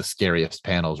that's one of the scariest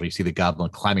panels where you see the goblin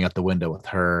climbing out the window with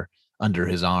her under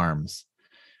his arms.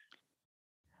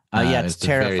 Yeah, it's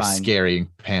terrifying. A very scary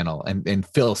panel, and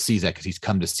Phil sees that because he's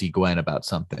come to see Gwen about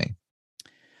something.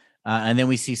 And then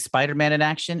we see Spider-Man in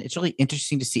action. It's really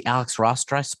interesting to see Alex Ross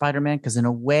draw Spider-Man because in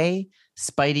a way,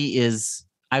 Spidey is,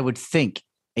 I would think,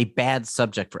 a bad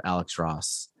subject for Alex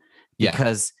Ross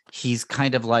because he's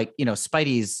kind of like,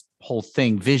 Spidey's whole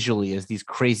thing visually is these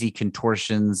crazy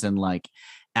contortions and like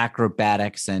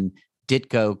acrobatics, and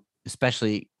Ditko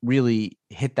especially really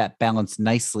hit that balance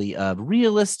nicely of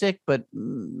realistic, but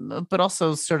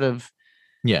also sort of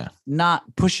not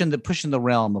pushing the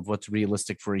realm of what's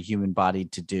realistic for a human body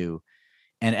to do.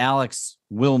 And Alex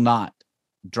will not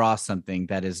draw something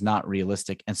that is not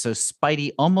realistic. And so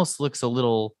Spidey almost looks a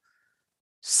little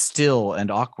still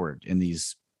and awkward in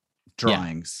these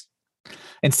drawings.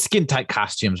 And skin tight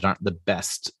costumes aren't the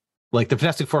best. Like the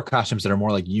Fantastic Four costumes that are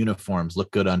more like uniforms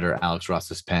look good under Alex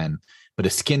Ross's pen, but a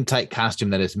skin tight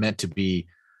costume that is meant to be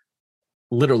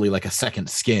literally like a second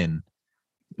skin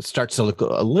starts to look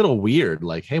a little weird.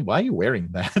 Like, hey, why are you wearing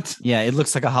that? Yeah, it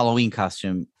looks like a Halloween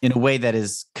costume in a way that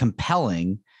is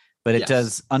compelling, but it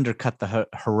does undercut the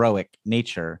heroic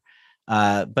nature.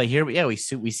 But here, we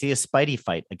see a Spidey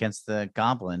fight against the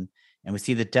Goblin, and we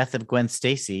see the death of Gwen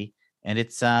Stacy, and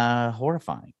it's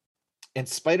horrifying. And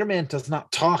Spider-Man does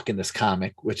not talk in this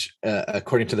comic, which,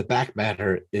 according to the back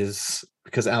matter, is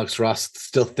because Alex Ross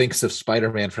still thinks of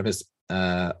Spider-Man from his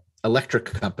electric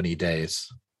company days.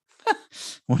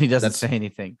 When he doesn't say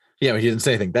anything. Yeah, he didn't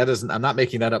say anything. That isn't. I'm not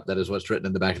making that up. That is what's written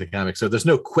in the back of the comic. So there's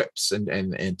no quips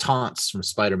and taunts from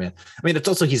Spider-Man. I mean, it's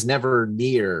also he's never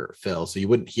near Phil, so you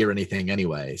wouldn't hear anything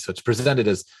anyway. So it's presented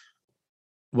as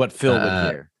what Phil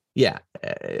would hear. Yeah,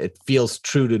 it feels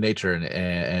true to nature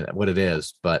and what it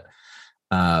is, but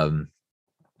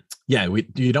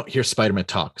you don't hear Spider-Man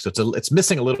talk, so it's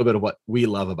missing a little bit of what we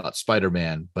love about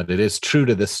Spider-Man, but it is true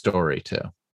to this story too.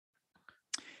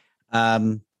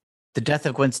 The death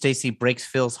of Gwen Stacy breaks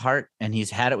Phil's heart, and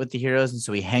he's had it with the heroes, and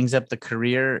so he hangs up the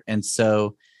career. And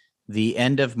so the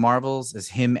end of Marvels is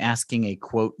him asking a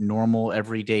quote normal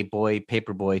everyday boy,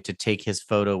 Paperboy, to take his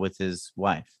photo with his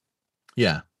wife.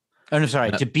 Yeah. Oh no,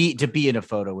 sorry, to be in a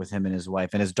photo with him and his wife,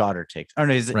 and his daughter takes. Oh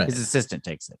no, his assistant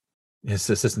takes it. His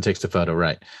assistant takes the photo,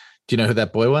 right? Do you know who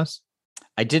that boy was?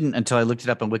 I didn't until I looked it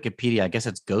up on Wikipedia. I guess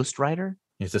it's Ghost Rider.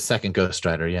 He's the second Ghost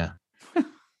Rider, yeah.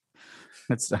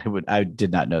 I did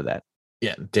not know that.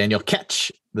 Yeah, Daniel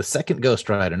Ketch, the second Ghost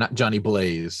Rider, not Johnny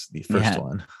Blaze, the first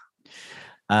one.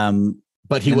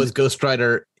 But he was Ghost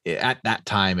Rider at that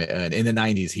time in the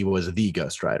 90s. He was the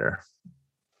Ghost Rider.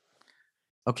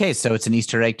 Okay, so it's an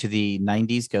Easter egg to the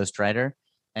 90s Ghost Rider.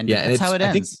 And that's how it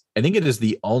ends. I think it is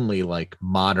the only like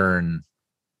modern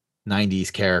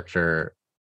 90s character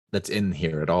that's in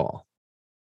here at all.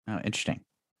 Oh, interesting.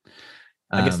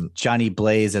 I guess Johnny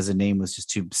Blaze as a name was just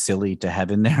too silly to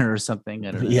have in there or something.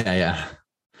 I don't know. Yeah.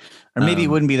 Or maybe it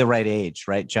wouldn't be the right age,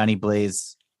 right? Johnny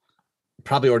Blaze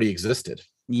probably already existed.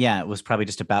 Yeah, it was probably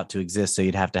just about to exist. So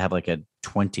you'd have to have like a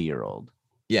 20-year-old.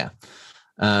 Yeah.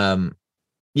 I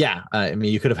mean,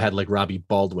 you could have had like Robbie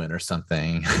Baldwin or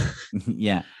something.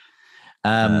 Yeah.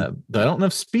 But I don't know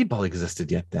if Speedball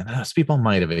existed yet then. Speedball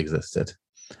might have existed.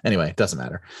 Anyway, it doesn't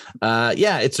matter.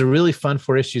 Yeah, it's a really fun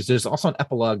 4 issues. There's also an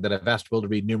epilogue that I've asked Will to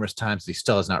read numerous times. He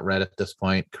still has not read at this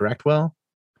point. Correct, Will?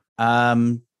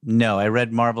 No, I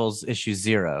read Marvel's issue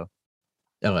 0.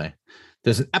 Okay.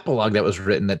 There's an epilogue that was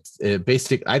written that's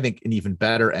basic, I think, an even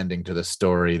better ending to the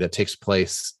story that takes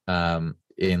place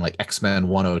in like X-Men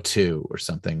 102 or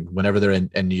something, whenever they're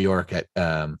in New York at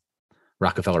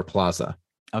Rockefeller Plaza.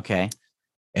 Okay.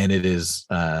 And it is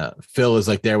Phil is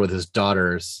like there with his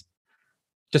daughters,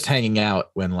 just hanging out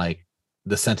when like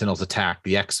the Sentinels attack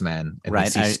the X-Men, and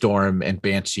Right, they see Storm and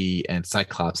Banshee and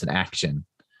Cyclops in action.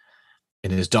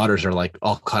 And his daughters are like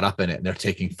all caught up in it, and they're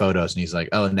taking photos. And he's like,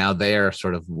 "Oh, now they're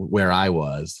sort of where I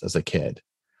was as a kid."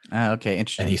 Okay,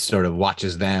 interesting. And he sort of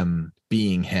watches them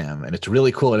being him, and it's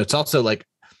really cool. And it's also like,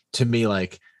 to me,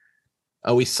 like,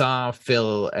 oh, we saw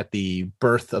Phil at the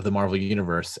birth of the Marvel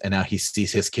Universe, and now he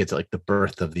sees his kids at like the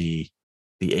birth of the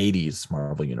 '80s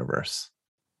Marvel Universe.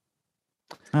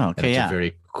 Oh, And okay, it's yeah. a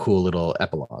very cool little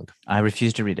epilogue. I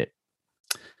refuse to read it.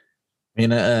 I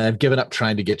mean, I've given up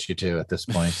trying to get you to at this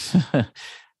point.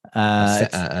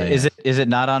 Is it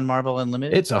not on Marvel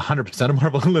Unlimited? It's 100% of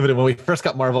Marvel Unlimited. When we first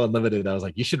got Marvel Unlimited, I was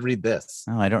like, you should read this.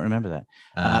 Oh, I don't remember that.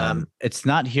 It's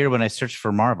not here when I search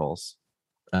for Marvels.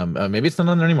 Maybe it's not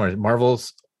on there anymore.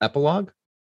 Marvel's epilogue.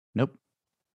 Nope.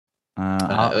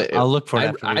 I'll look for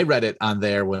it. I read it on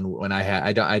there when I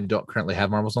had. I don't currently have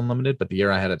Marvel's Unlimited, but the year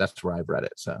I had it, that's where I've read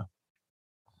it. So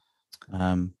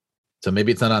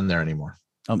maybe it's not on there anymore.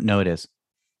 Oh no, it is.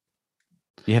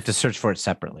 You have to search for it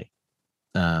separately.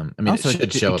 I mean, also,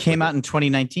 it should show. It came out in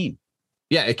 2019.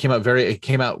 Yeah, it came out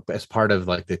as part of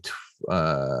like the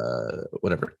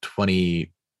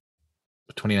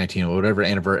 2019 or whatever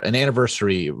an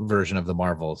anniversary version of the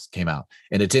Marvels came out,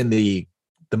 and it's in the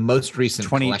most recent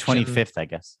 25th, I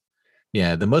guess.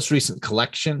 Yeah, the most recent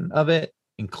collection of it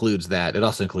includes that. It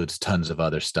also includes tons of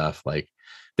other stuff. Like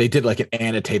they did like an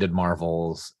annotated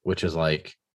Marvels, which is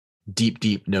like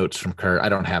deep notes from Kurt. I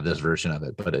don't have this version of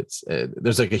it, but it's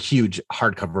there's like a huge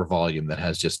hardcover volume that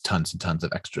has just tons and tons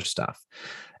of extra stuff.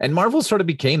 And Marvel sort of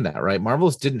became that, right?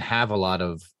 Marvels didn't have a lot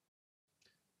of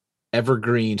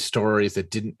evergreen stories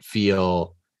that didn't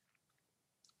feel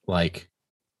like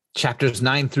chapters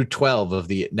 9 through 12 of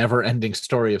the never-ending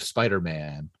story of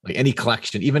Spider-Man. Like any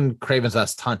collection, even Kraven's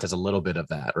Last Hunt has a little bit of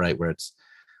that, right? Where it's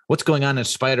what's going on in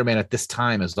Spider-Man at this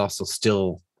time is also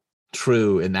still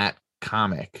true in that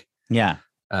comic. Yeah.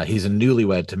 He's a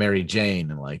newlywed to Mary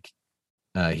Jane, and like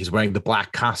he's wearing the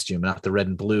black costume, not the red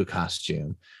and blue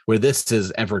costume, where this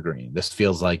is evergreen. This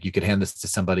feels like you could hand this to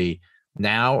somebody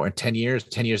now or 10 years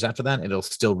after that, and it'll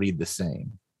still read the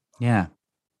same. Yeah.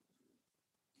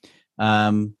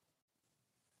 Well,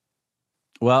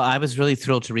 I was really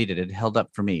thrilled to read it. It held up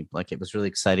for me. Like it was really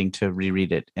exciting to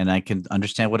reread it, and I can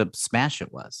understand what a smash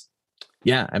it was.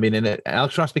 Yeah, I mean, and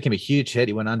Alex Ross became a huge hit.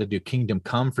 He went on to do Kingdom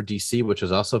Come for DC, which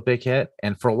was also a big hit.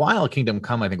 And for a while, Kingdom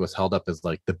Come, I think, was held up as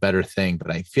like the better thing. But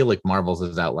I feel like Marvel's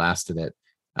has outlasted it.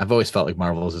 I've always felt like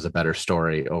Marvel's is a better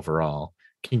story overall.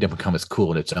 Kingdom Come is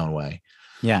cool in its own way.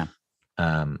 Yeah.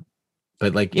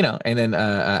 But like, you know, and then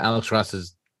Alex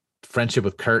Ross's friendship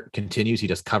with Kurt continues. He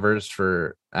does covers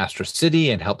for Astro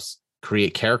City and helps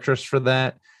create characters for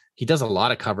that. He does a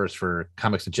lot of covers for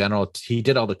comics in general. He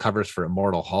did all the covers for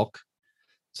Immortal Hulk.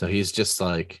 So he's just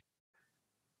like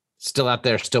still out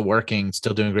there, still working,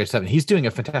 still doing great stuff. And he's doing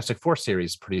a Fantastic Four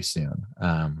series pretty soon.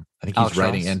 I think he's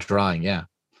writing and drawing. Yeah.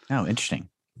 Oh, interesting.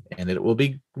 And it will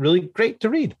be really great to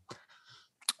read.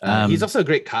 He's also a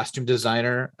great costume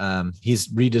designer. He's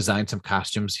redesigned some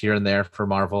costumes here and there for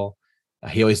Marvel.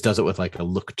 He always does it with like a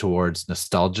look towards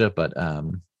nostalgia, but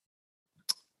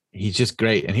he's just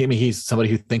great. And he's somebody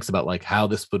who thinks about like how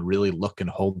this would really look and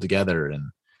hold together.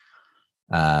 And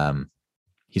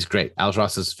he's great. Alex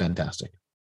Ross is fantastic.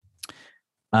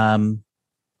 Kevin,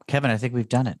 I think we've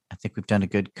done it. I think we've done a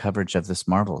good coverage of this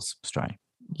Marvel's story.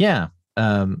 Yeah.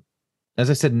 As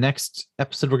I said, next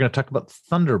episode, we're going to talk about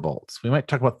Thunderbolts. We might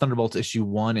talk about Thunderbolts issue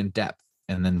 1 in depth,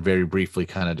 and then very briefly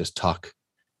kind of just talk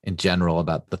in general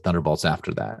about the Thunderbolts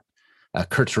after that.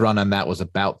 Kurt's run on that was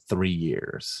about 3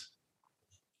 years.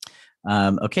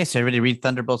 Okay, so everybody read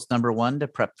Thunderbolts number 1 to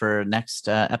prep for next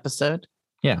episode?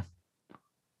 Yeah.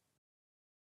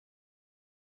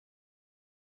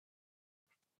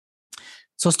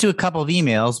 So let's do a couple of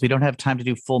emails. We don't have time to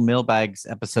do full mailbags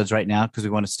episodes right now because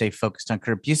we want to stay focused on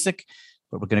Kurt Busiek,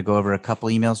 but we're going to go over a couple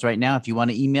emails right now. If you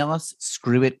want to email us,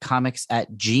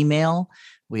 screwitcomics@gmail.com.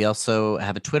 We also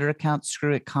have a Twitter account,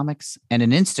 screwitcomics, and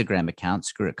an Instagram account,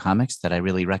 screwitcomics, that I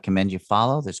really recommend you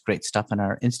follow. There's great stuff on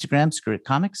our Instagram,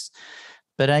 screwitcomics.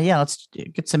 But yeah, let's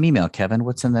get some email, Kevin.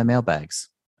 What's in the mailbags?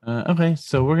 Okay,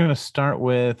 so we're gonna start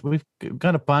with we've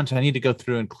got a bunch. I need to go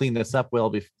through and clean this up.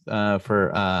 Will be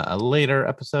for a later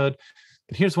episode.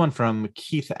 But here's one from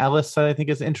Keith Ellis that I think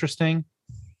is interesting.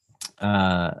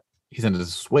 He sent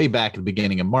this way back at the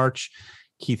beginning of March.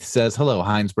 Keith says, "Hello,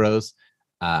 Heinz Bros.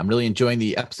 I'm really enjoying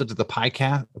the episodes of the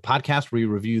podcast where we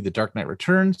review The Dark Knight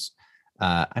Returns.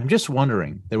 I'm just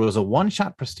wondering, there was a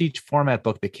one-shot prestige format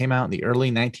book that came out in the early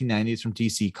 1990s from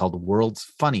DC called World's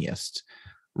Funniest,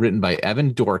 written by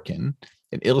Evan Dorkin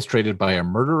and illustrated by a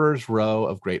murderer's row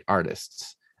of great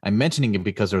artists. I'm mentioning it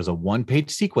because there was a one-page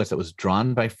sequence that was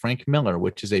drawn by Frank Miller,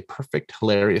 which is a perfect,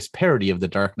 hilarious parody of The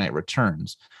Dark Knight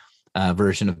Returns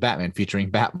version of Batman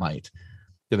featuring Batmite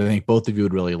that I think both of you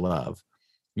would really love.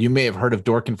 You may have heard of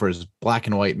Dorkin for his black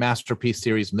and white masterpiece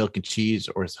series, Milk and Cheese,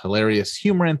 or his hilarious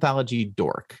humor anthology,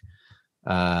 Dork.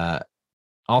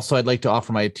 Also, I'd like to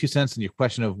offer my 2 cents in your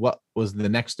question of what was the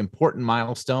next important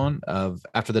milestone of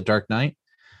after The Dark Knight.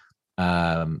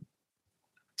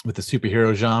 With the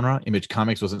superhero genre, Image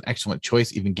Comics was an excellent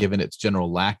choice, even given its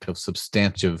general lack of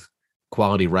substantive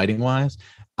quality writing-wise.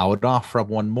 I would offer up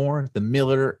one more, the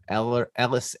Miller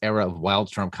Ellis era of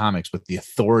Wildstorm Comics, with the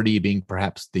Authority being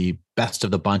perhaps the best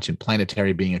of the bunch and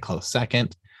Planetary being a close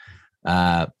second.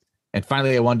 And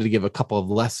finally, I wanted to give a couple of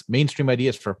less mainstream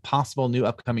ideas for possible new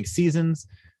upcoming seasons.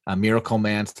 Miracle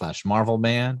Man / Marvel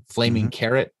Man, Flaming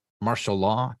Carrot, Martial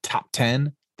Law, Top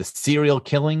 10, The Serial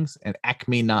Killings, and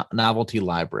Acme Novelty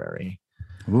Library.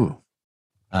 Ooh.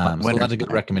 So a lot of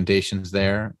good recommendations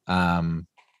there.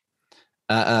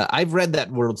 I've read that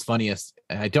World's Funniest.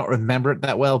 I don't remember it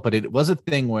that well, but it was a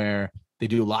thing where they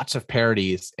do lots of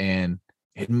parodies and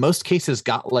in most cases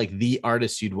got like the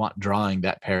artist you'd want drawing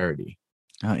that parody.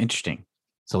 Oh, interesting.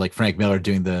 So like Frank Miller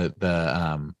doing the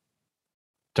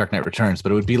Dark Knight Returns,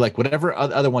 but it would be like whatever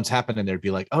other ones happened and there'd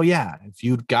be like, oh yeah, if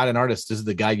you got an artist, this is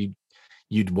the guy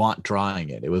you'd want drawing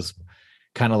it. It was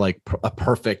kind of like a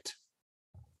perfect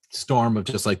storm of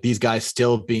just like these guys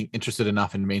still being interested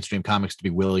enough in mainstream comics to be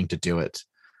willing to do it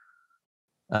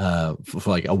for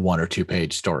like a 1 or 2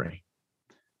 page story.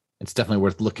 It's definitely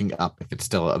worth looking up if it's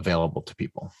still available to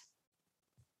people.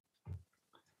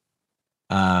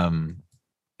 And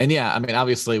yeah, I mean,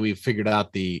 obviously we've figured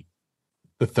out the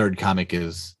third comic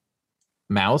is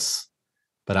Mouse,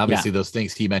 but obviously those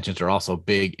things he mentions are also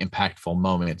big, impactful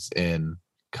moments in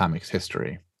comics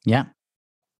history. Yeah.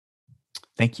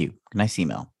 Thank you. Nice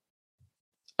email.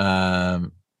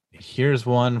 Here's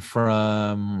one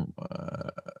from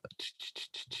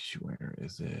where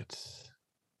is it?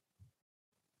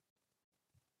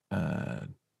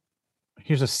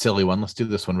 Here's a silly one. Let's do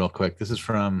this one real quick. This is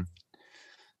from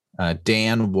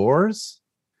Dan Wars.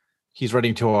 He's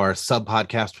writing to our sub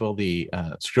podcast. Well,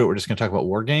 screw it. We're just going to talk about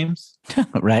war games.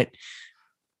 Right.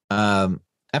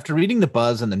 After reading the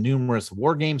buzz and the numerous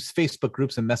war games Facebook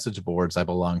groups and message boards I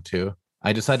belong to,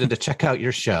 I decided to check out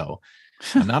your show.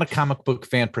 I'm not a comic book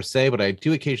fan per se, but I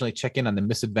do occasionally check in on the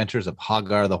misadventures of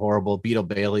Hagar the Horrible, Beetle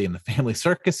Bailey, and the Family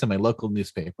Circus in my local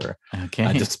newspaper.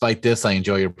 Okay. Despite this, I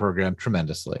enjoy your program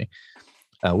tremendously.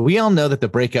 We all know that the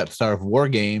breakout star of war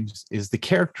games is the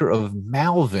character of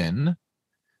Malvin,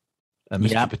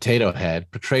 Mr. Potato Head,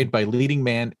 portrayed by leading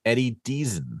man Eddie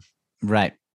Deason.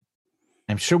 Right.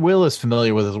 I'm sure Will is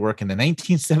familiar with his work in the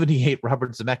 1978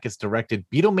 Robert Zemeckis directed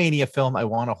Beatlemania film, I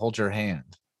Want to Hold Your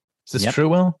Hand. Is this true,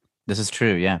 Will? This is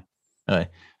true, yeah. My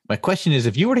question is,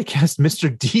 if you were to cast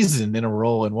Mr. Deason in a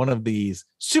role in one of these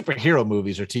superhero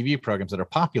movies or TV programs that are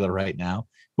popular right now,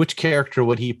 which character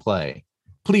would he play?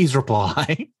 Please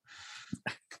reply.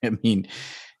 I mean,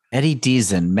 Eddie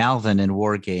Deason, Malvin in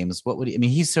War Games. What would he? I mean,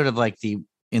 he's sort of like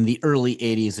in the early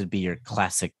 80s, it'd be your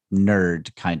classic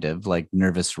nerd kind of like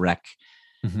nervous wreck,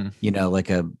 you know, like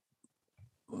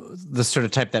the sort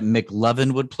of type that Mick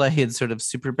Lovin would play in sort of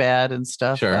Superbad and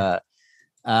stuff. Sure.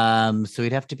 So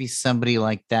he'd have to be somebody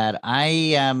like that.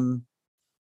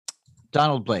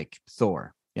 Donald Blake,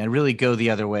 Thor. Yeah, I'd really go the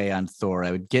other way on Thor.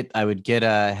 I would get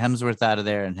Hemsworth out of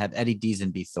there and have Eddie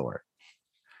Deason be Thor.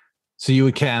 So you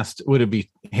would cast, would it be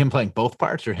him playing both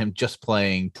parts or him just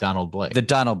playing Donald Blake? The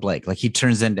Donald Blake, like he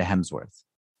turns into Hemsworth.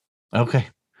 Okay.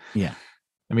 Yeah.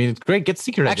 I mean, it's great. Get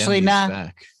Secret Identity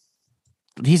back.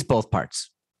 He's both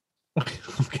parts.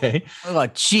 Okay. Oh,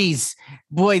 geez.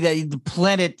 Boy, the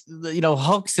planet,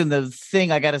 Hulk's in the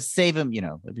thing. I got to save him.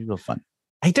 It'd be real fun.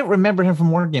 I don't remember him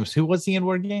from War Games. Who was he in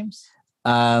War Games?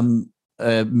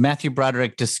 Matthew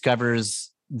Broderick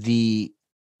discovers NORAD,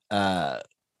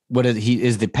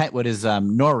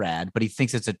 but he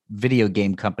thinks it's a video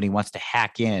game company, wants to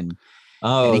hack in.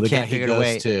 Oh, and he can't figure it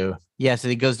away. To. Yeah, so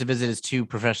he goes to visit his 2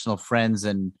 professional friends,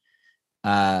 and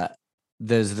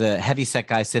there's the heavyset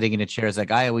guy sitting in a chair. Is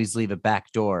like, I always leave a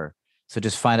back door So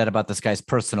just find out about this guy's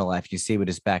personal life. You see what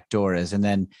his back door is. And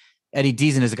then Eddie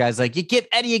Deason is the guy's like,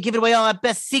 you're giving away all our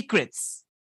best secrets.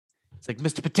 It's like,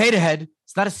 Mr. Potato Head,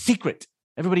 it's not a secret.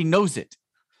 Everybody knows it.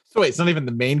 So wait, it's not even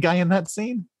the main guy in that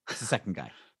scene? It's the second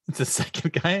guy. It's the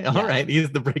second guy? All right. He's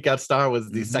the breakout star,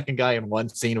 was the second guy in one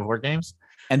scene of War Games.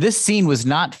 And this scene was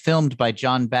not filmed by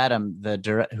John Badham,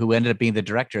 who ended up being the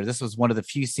director. This was one of the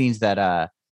few scenes that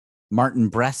Martin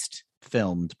Brest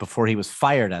filmed before he was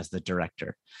fired as the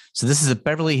director. So this is a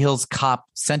Beverly Hills Cop,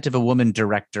 Scent of a Woman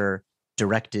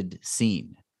directed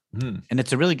scene. And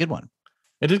it's a really good one.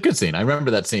 It is a good scene. I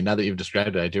remember that scene. Now that you've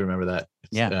described it, I do remember that.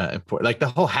 It's, important. Like the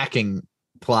whole hacking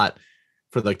plot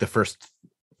for like the first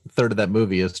third of that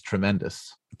movie is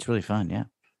tremendous. It's really fun. Yeah.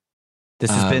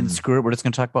 This has been Screw It. We're just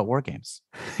going to talk about War Games.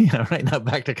 Yeah. Right now,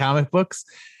 back to comic books.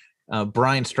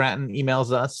 Brian Stratton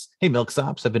emails us, "Hey,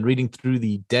 Milksops, I've been reading through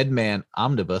the Dead Man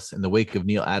Omnibus in the wake of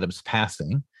Neil Adams'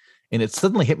 passing, and it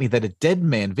suddenly hit me that a Dead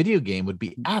Man video game would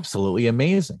be absolutely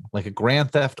amazing, like a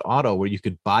Grand Theft Auto where you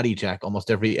could body jack almost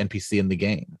every NPC in the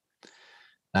game.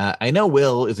 I know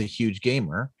Will is a huge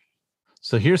gamer,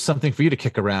 so here's something for you to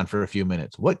kick around for a few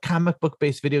minutes. What comic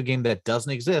book-based video game that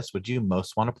doesn't exist would you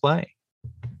most want to play?"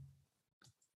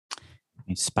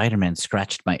 Spider-Man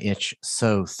scratched my itch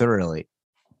so thoroughly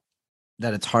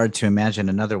that it's hard to imagine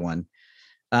another one.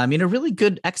 A really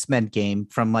good X-Men game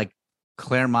from like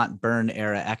Claremont Byrne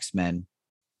era X-Men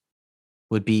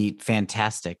would be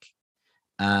fantastic.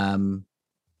 That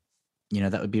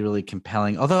would be really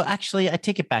compelling. Although actually I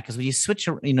take it back, because when you switch,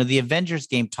 the Avengers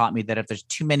game taught me that if there's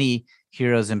too many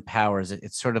heroes and powers,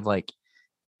 it's sort of like,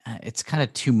 it's kind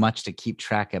of too much to keep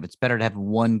track of. It's better to have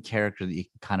one character that you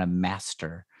can kind of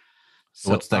master. So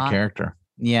what's that character?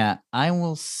 Yeah, I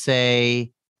will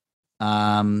say,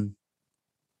 I don't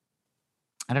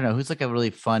know, who's like a really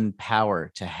fun power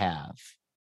to have.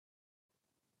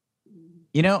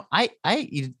 I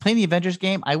playing the Avengers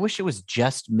game, I wish it was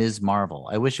just Ms. Marvel.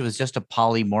 I wish it was just a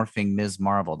polymorphing Ms.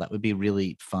 Marvel. That would be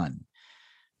really fun.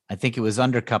 I think it was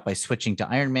undercut by switching to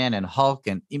Iron Man and Hulk,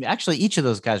 and actually each of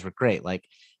those guys were great.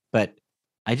 But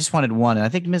I just wanted one, and I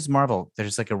think Ms. Marvel,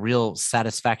 there's like a real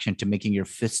satisfaction to making your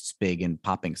fists big and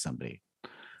popping somebody.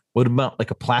 What about like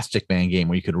a Plastic Man game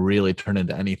where you could really turn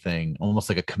into anything, almost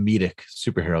like a comedic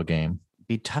superhero game? It'd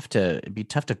be tough to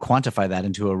quantify that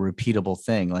into a repeatable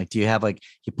thing. Like, do you have like,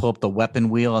 you pull up the weapon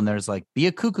wheel and there's like, be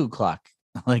a cuckoo clock?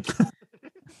 Like,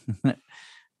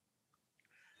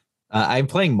 I'm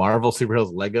playing Marvel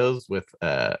Superheroes Legos with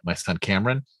my son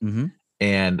Cameron.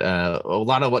 And a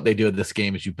lot of what they do in this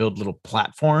game is you build little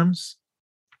platforms,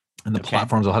 and the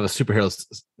platforms will have a superhero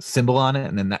symbol on it,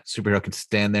 and then that superhero can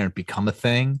stand there and become a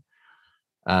thing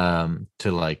to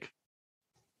like,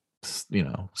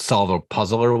 solve a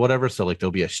puzzle or whatever. So like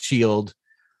there'll be a shield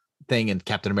thing, and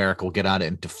Captain America will get on it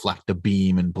and deflect a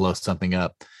beam and blow something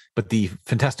up. But the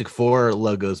Fantastic Four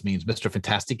logos means Mr.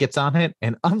 Fantastic gets on it,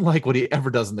 and unlike what he ever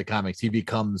does in the comics, he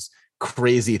becomes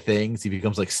crazy things. He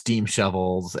becomes like steam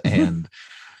shovels and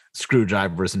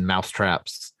screwdrivers and mouse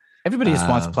traps. Everybody just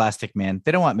wants Plastic Man.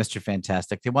 They don't want Mr.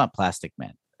 Fantastic. They want Plastic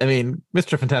Man. I mean,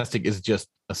 Mr. Fantastic is just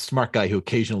a smart guy who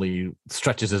occasionally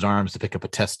stretches his arms to pick up a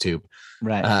test tube.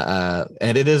 Right.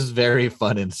 And it is very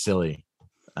fun and silly.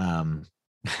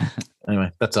 Anyway,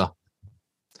 that's all.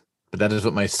 But that is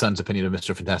what my son's opinion of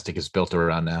Mr. Fantastic is built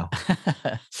around now.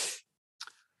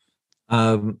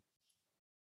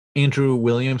 Andrew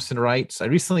Williamson writes, "I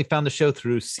recently found the show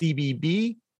through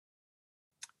CBB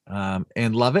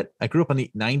and love it. I grew up on the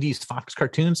 90s Fox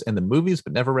cartoons and the movies,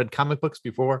 but never read comic books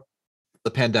before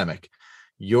the pandemic.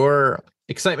 Your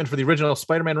excitement for the original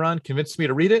Spider-Man run convinced me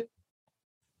to read it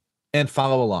and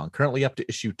follow along. Currently up to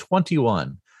issue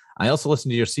 21. I also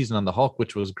listened to your season on the Hulk,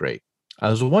 which was great. I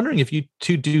was wondering if you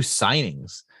two do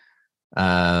signings.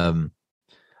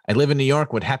 I live in New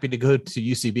York, would happy to go to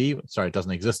UCB. Sorry, it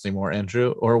doesn't exist anymore,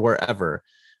 Andrew, or wherever.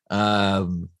 I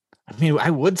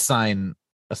would sign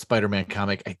a Spider-Man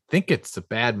comic. I think it's a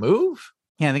bad move.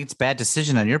 Yeah, I think it's a bad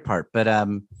decision on your part. But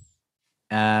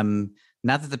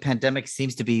now that the pandemic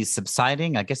seems to be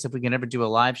subsiding, I guess if we can ever do a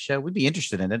live show, we'd be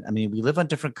interested in it. I mean, we live on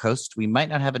different coasts. We might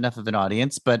not have enough of an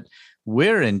audience, but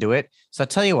we're into it. So I'll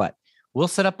tell you what, we'll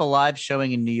set up a live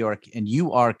showing in New York, and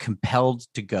you are compelled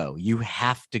to go. You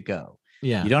have to go.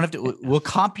 Yeah. You don't have to. We'll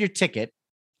comp your ticket,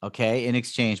 okay, in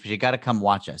exchange, but you got to come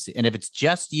watch us. And if it's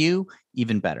just you,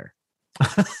 even better.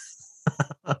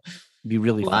 Be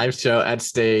really live fun. Show at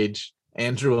stage.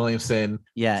 Andrew Williamson,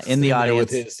 in the audience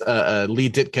with his Lee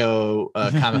Ditko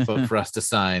comic book for us to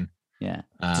sign. Yeah,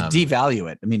 to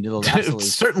devalue it. I mean, it'll absolutely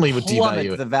certainly would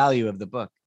devalue the value of the book.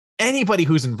 Anybody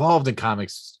who's involved in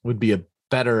comics would be a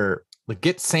better. Like,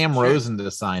 get Sam Rosen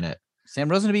to sign it. Sam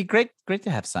Rosen would be great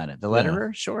to have sign it. The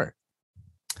letterer, sure.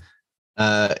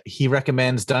 He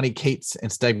recommends Donny Cates and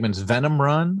Stegman's Venom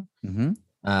run, Mm-hmm.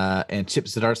 and Chip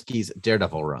Zdarsky's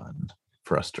Daredevil run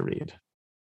for us to read.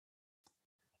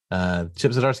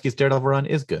 Chip Zdarsky's Daredevil run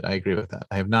is good. I agree with that.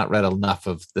 I have not read enough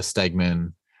of the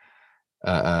Stegman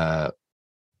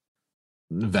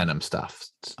Venom stuff.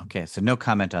 Okay, so no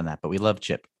comment on that, but we love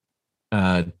Chip.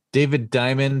 David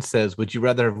Diamond says, would you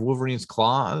rather have Wolverine's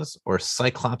claws or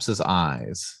Cyclops'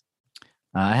 eyes?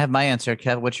 I have my answer.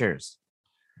 Kev, what's yours?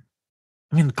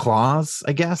 I mean, claws,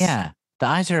 I guess. Yeah, the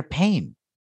eyes are a pain.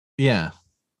 Yeah.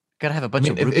 Gotta have a bunch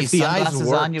of if ruby the eyes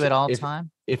sunglasses on you at all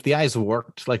time. If the eyes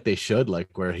worked like they should,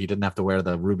 like where he didn't have to wear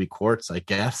the ruby quartz, I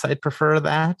guess I'd prefer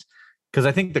that. Because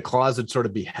I think the claws would sort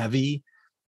of be heavy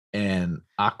and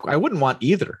I wouldn't want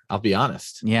either. I'll be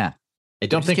honest. Yeah. I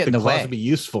don't think the claws would be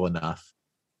useful enough.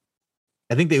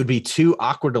 I think they would be too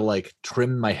awkward to like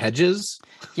trim my hedges.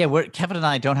 Yeah, Kevin and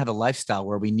I don't have a lifestyle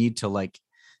where we need to like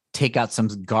take out some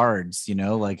guards,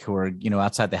 like who are,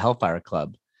 outside the Hellfire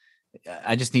Club.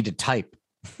 I just need to type.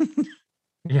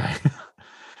 Yeah.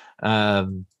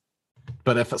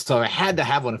 But if I had to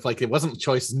have one, if like it wasn't a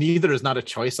choice, neither is not a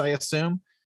choice, I assume.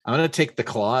 I'm gonna take the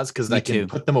claws because I can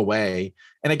put them away.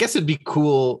 And I guess it'd be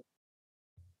cool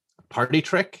party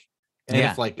trick. And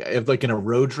if like in a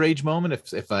road rage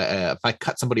moment, if I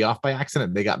cut somebody off by accident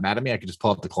and they got mad at me, I could just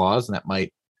pull out the claws and that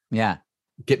might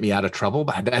get me out of trouble.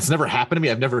 But that's never happened to me.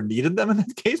 I've never needed them in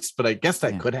that case, but I guess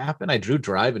that could happen. I drew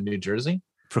drive in New Jersey.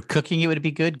 For cooking, it would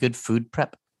be good food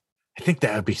prep. I think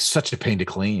that would be such a pain to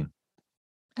clean.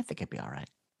 I think it'd be all right.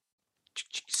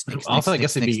 I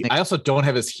guess it'd be. I also don't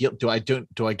have his heal. Do I get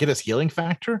his healing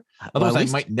factor? Otherwise,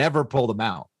 I might never pull them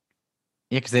out.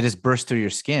 Yeah, because they just burst through your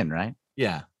skin, right?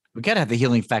 Yeah, we gotta have the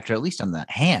healing factor at least on the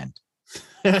hand.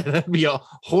 That'd be a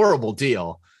horrible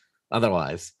deal.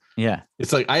 Otherwise, yeah,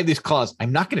 it's like I have these claws.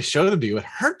 I'm not going to show them to you. It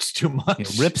hurts too much.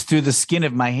 It rips through the skin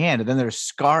of my hand, and then there's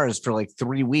scars for like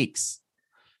 3 weeks.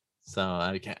 So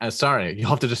I can't. I'm sorry.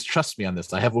 You'll have to just trust me on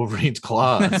this. I have Wolverine's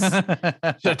claws. Should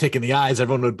have taken the eyes.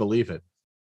 Everyone would believe it.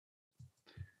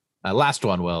 Last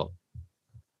one, Will.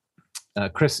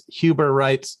 Chris Huber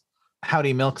writes,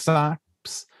 "Howdy,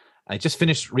 Milksops. I just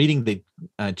finished reading the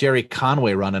Jerry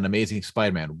Conway run on Amazing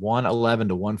Spider-Man 111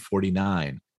 to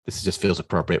 149. This just feels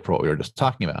appropriate for what we were just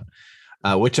talking about,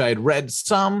 which I had read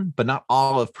some, but not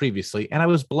all of previously, and I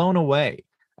was blown away.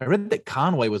 I read that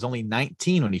Conway was only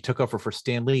 19 when he took over for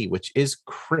Stan Lee, which is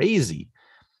crazy.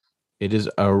 It is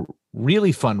a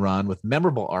really fun run with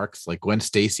memorable arcs like Gwen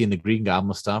Stacy and the Green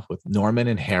Goblin stuff with Norman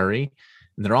and Harry.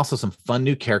 And there are also some fun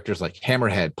new characters like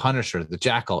Hammerhead, Punisher, the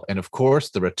Jackal, and of course,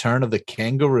 the return of the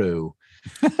Kangaroo.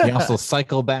 He also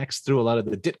cyclebacks through a lot of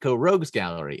the Ditko Rogues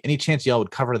Gallery. Any chance y'all would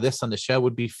cover this on the show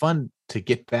would be fun to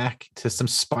get back to some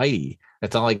Spidey.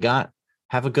 That's all I got.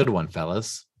 Have a good one,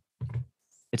 fellas."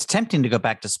 It's tempting to go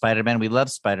back to Spider-Man. We love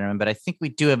Spider-Man, but I think we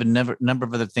do have a number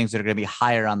of other things that are going to be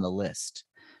higher on the list.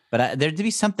 But there'd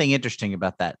be something interesting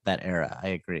about that era. I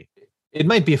agree. It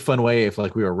might be a fun way if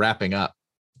like we were wrapping up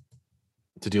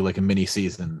to do like a mini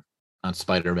season on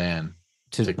Spider-Man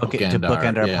to bookend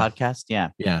our podcast.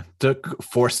 Yeah. To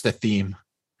force the theme.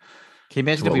 Can you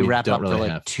imagine if we wrap up for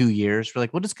like 2 years? We're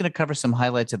like, we're just going to cover some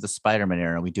highlights of the Spider-Man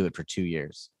era, and we do it for 2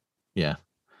 years. Yeah.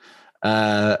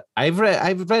 I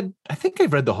think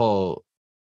I've read the whole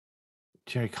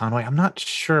Jerry Conway. I'm not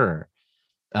sure.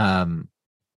 I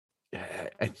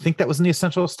think that was in the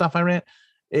essential stuff I read.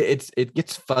 It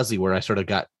gets fuzzy where I sort of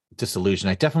got disillusioned.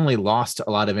 I definitely lost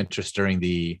a lot of interest during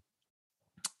the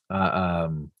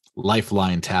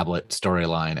Lifeline tablet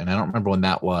storyline, and I don't remember when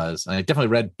that was. And I definitely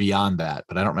read beyond that,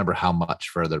 but I don't remember how much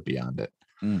further beyond it.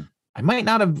 I might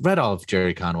not have read all of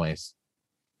Jerry Conway's,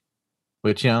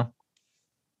 which,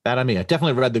 that on me. I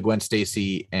definitely read the Gwen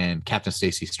Stacy and Captain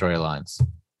Stacy storylines.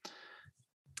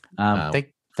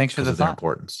 Thanks for the thought.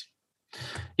 Importance.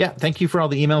 Yeah, thank you for all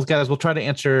the emails, guys. We'll try to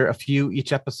answer a few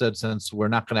each episode since we're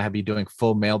not going to have you doing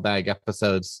full mailbag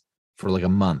episodes for like a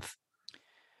month.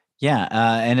 Yeah,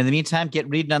 and in the meantime, get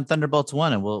reading on Thunderbolts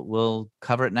 1, and we'll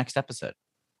cover it next episode.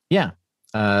 Yeah,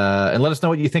 and let us know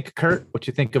what you think of Kurt, what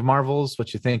you think of Marvels,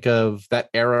 what you think of that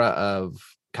era of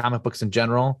comic books in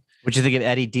general. What you think of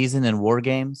Eddie Deason and War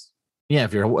Games? Yeah,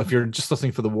 if you're just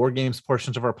listening for the War Games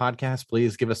portions of our podcast,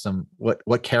 please give us some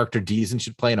what character Deason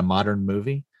should play in a modern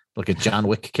movie, like a John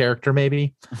Wick character,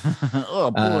 maybe.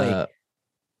 Oh boy!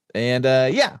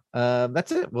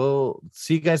 That's it. We'll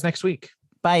see you guys next week.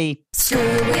 Bye. Screw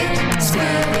it,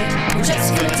 we're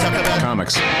just gonna talk about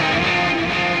Comics.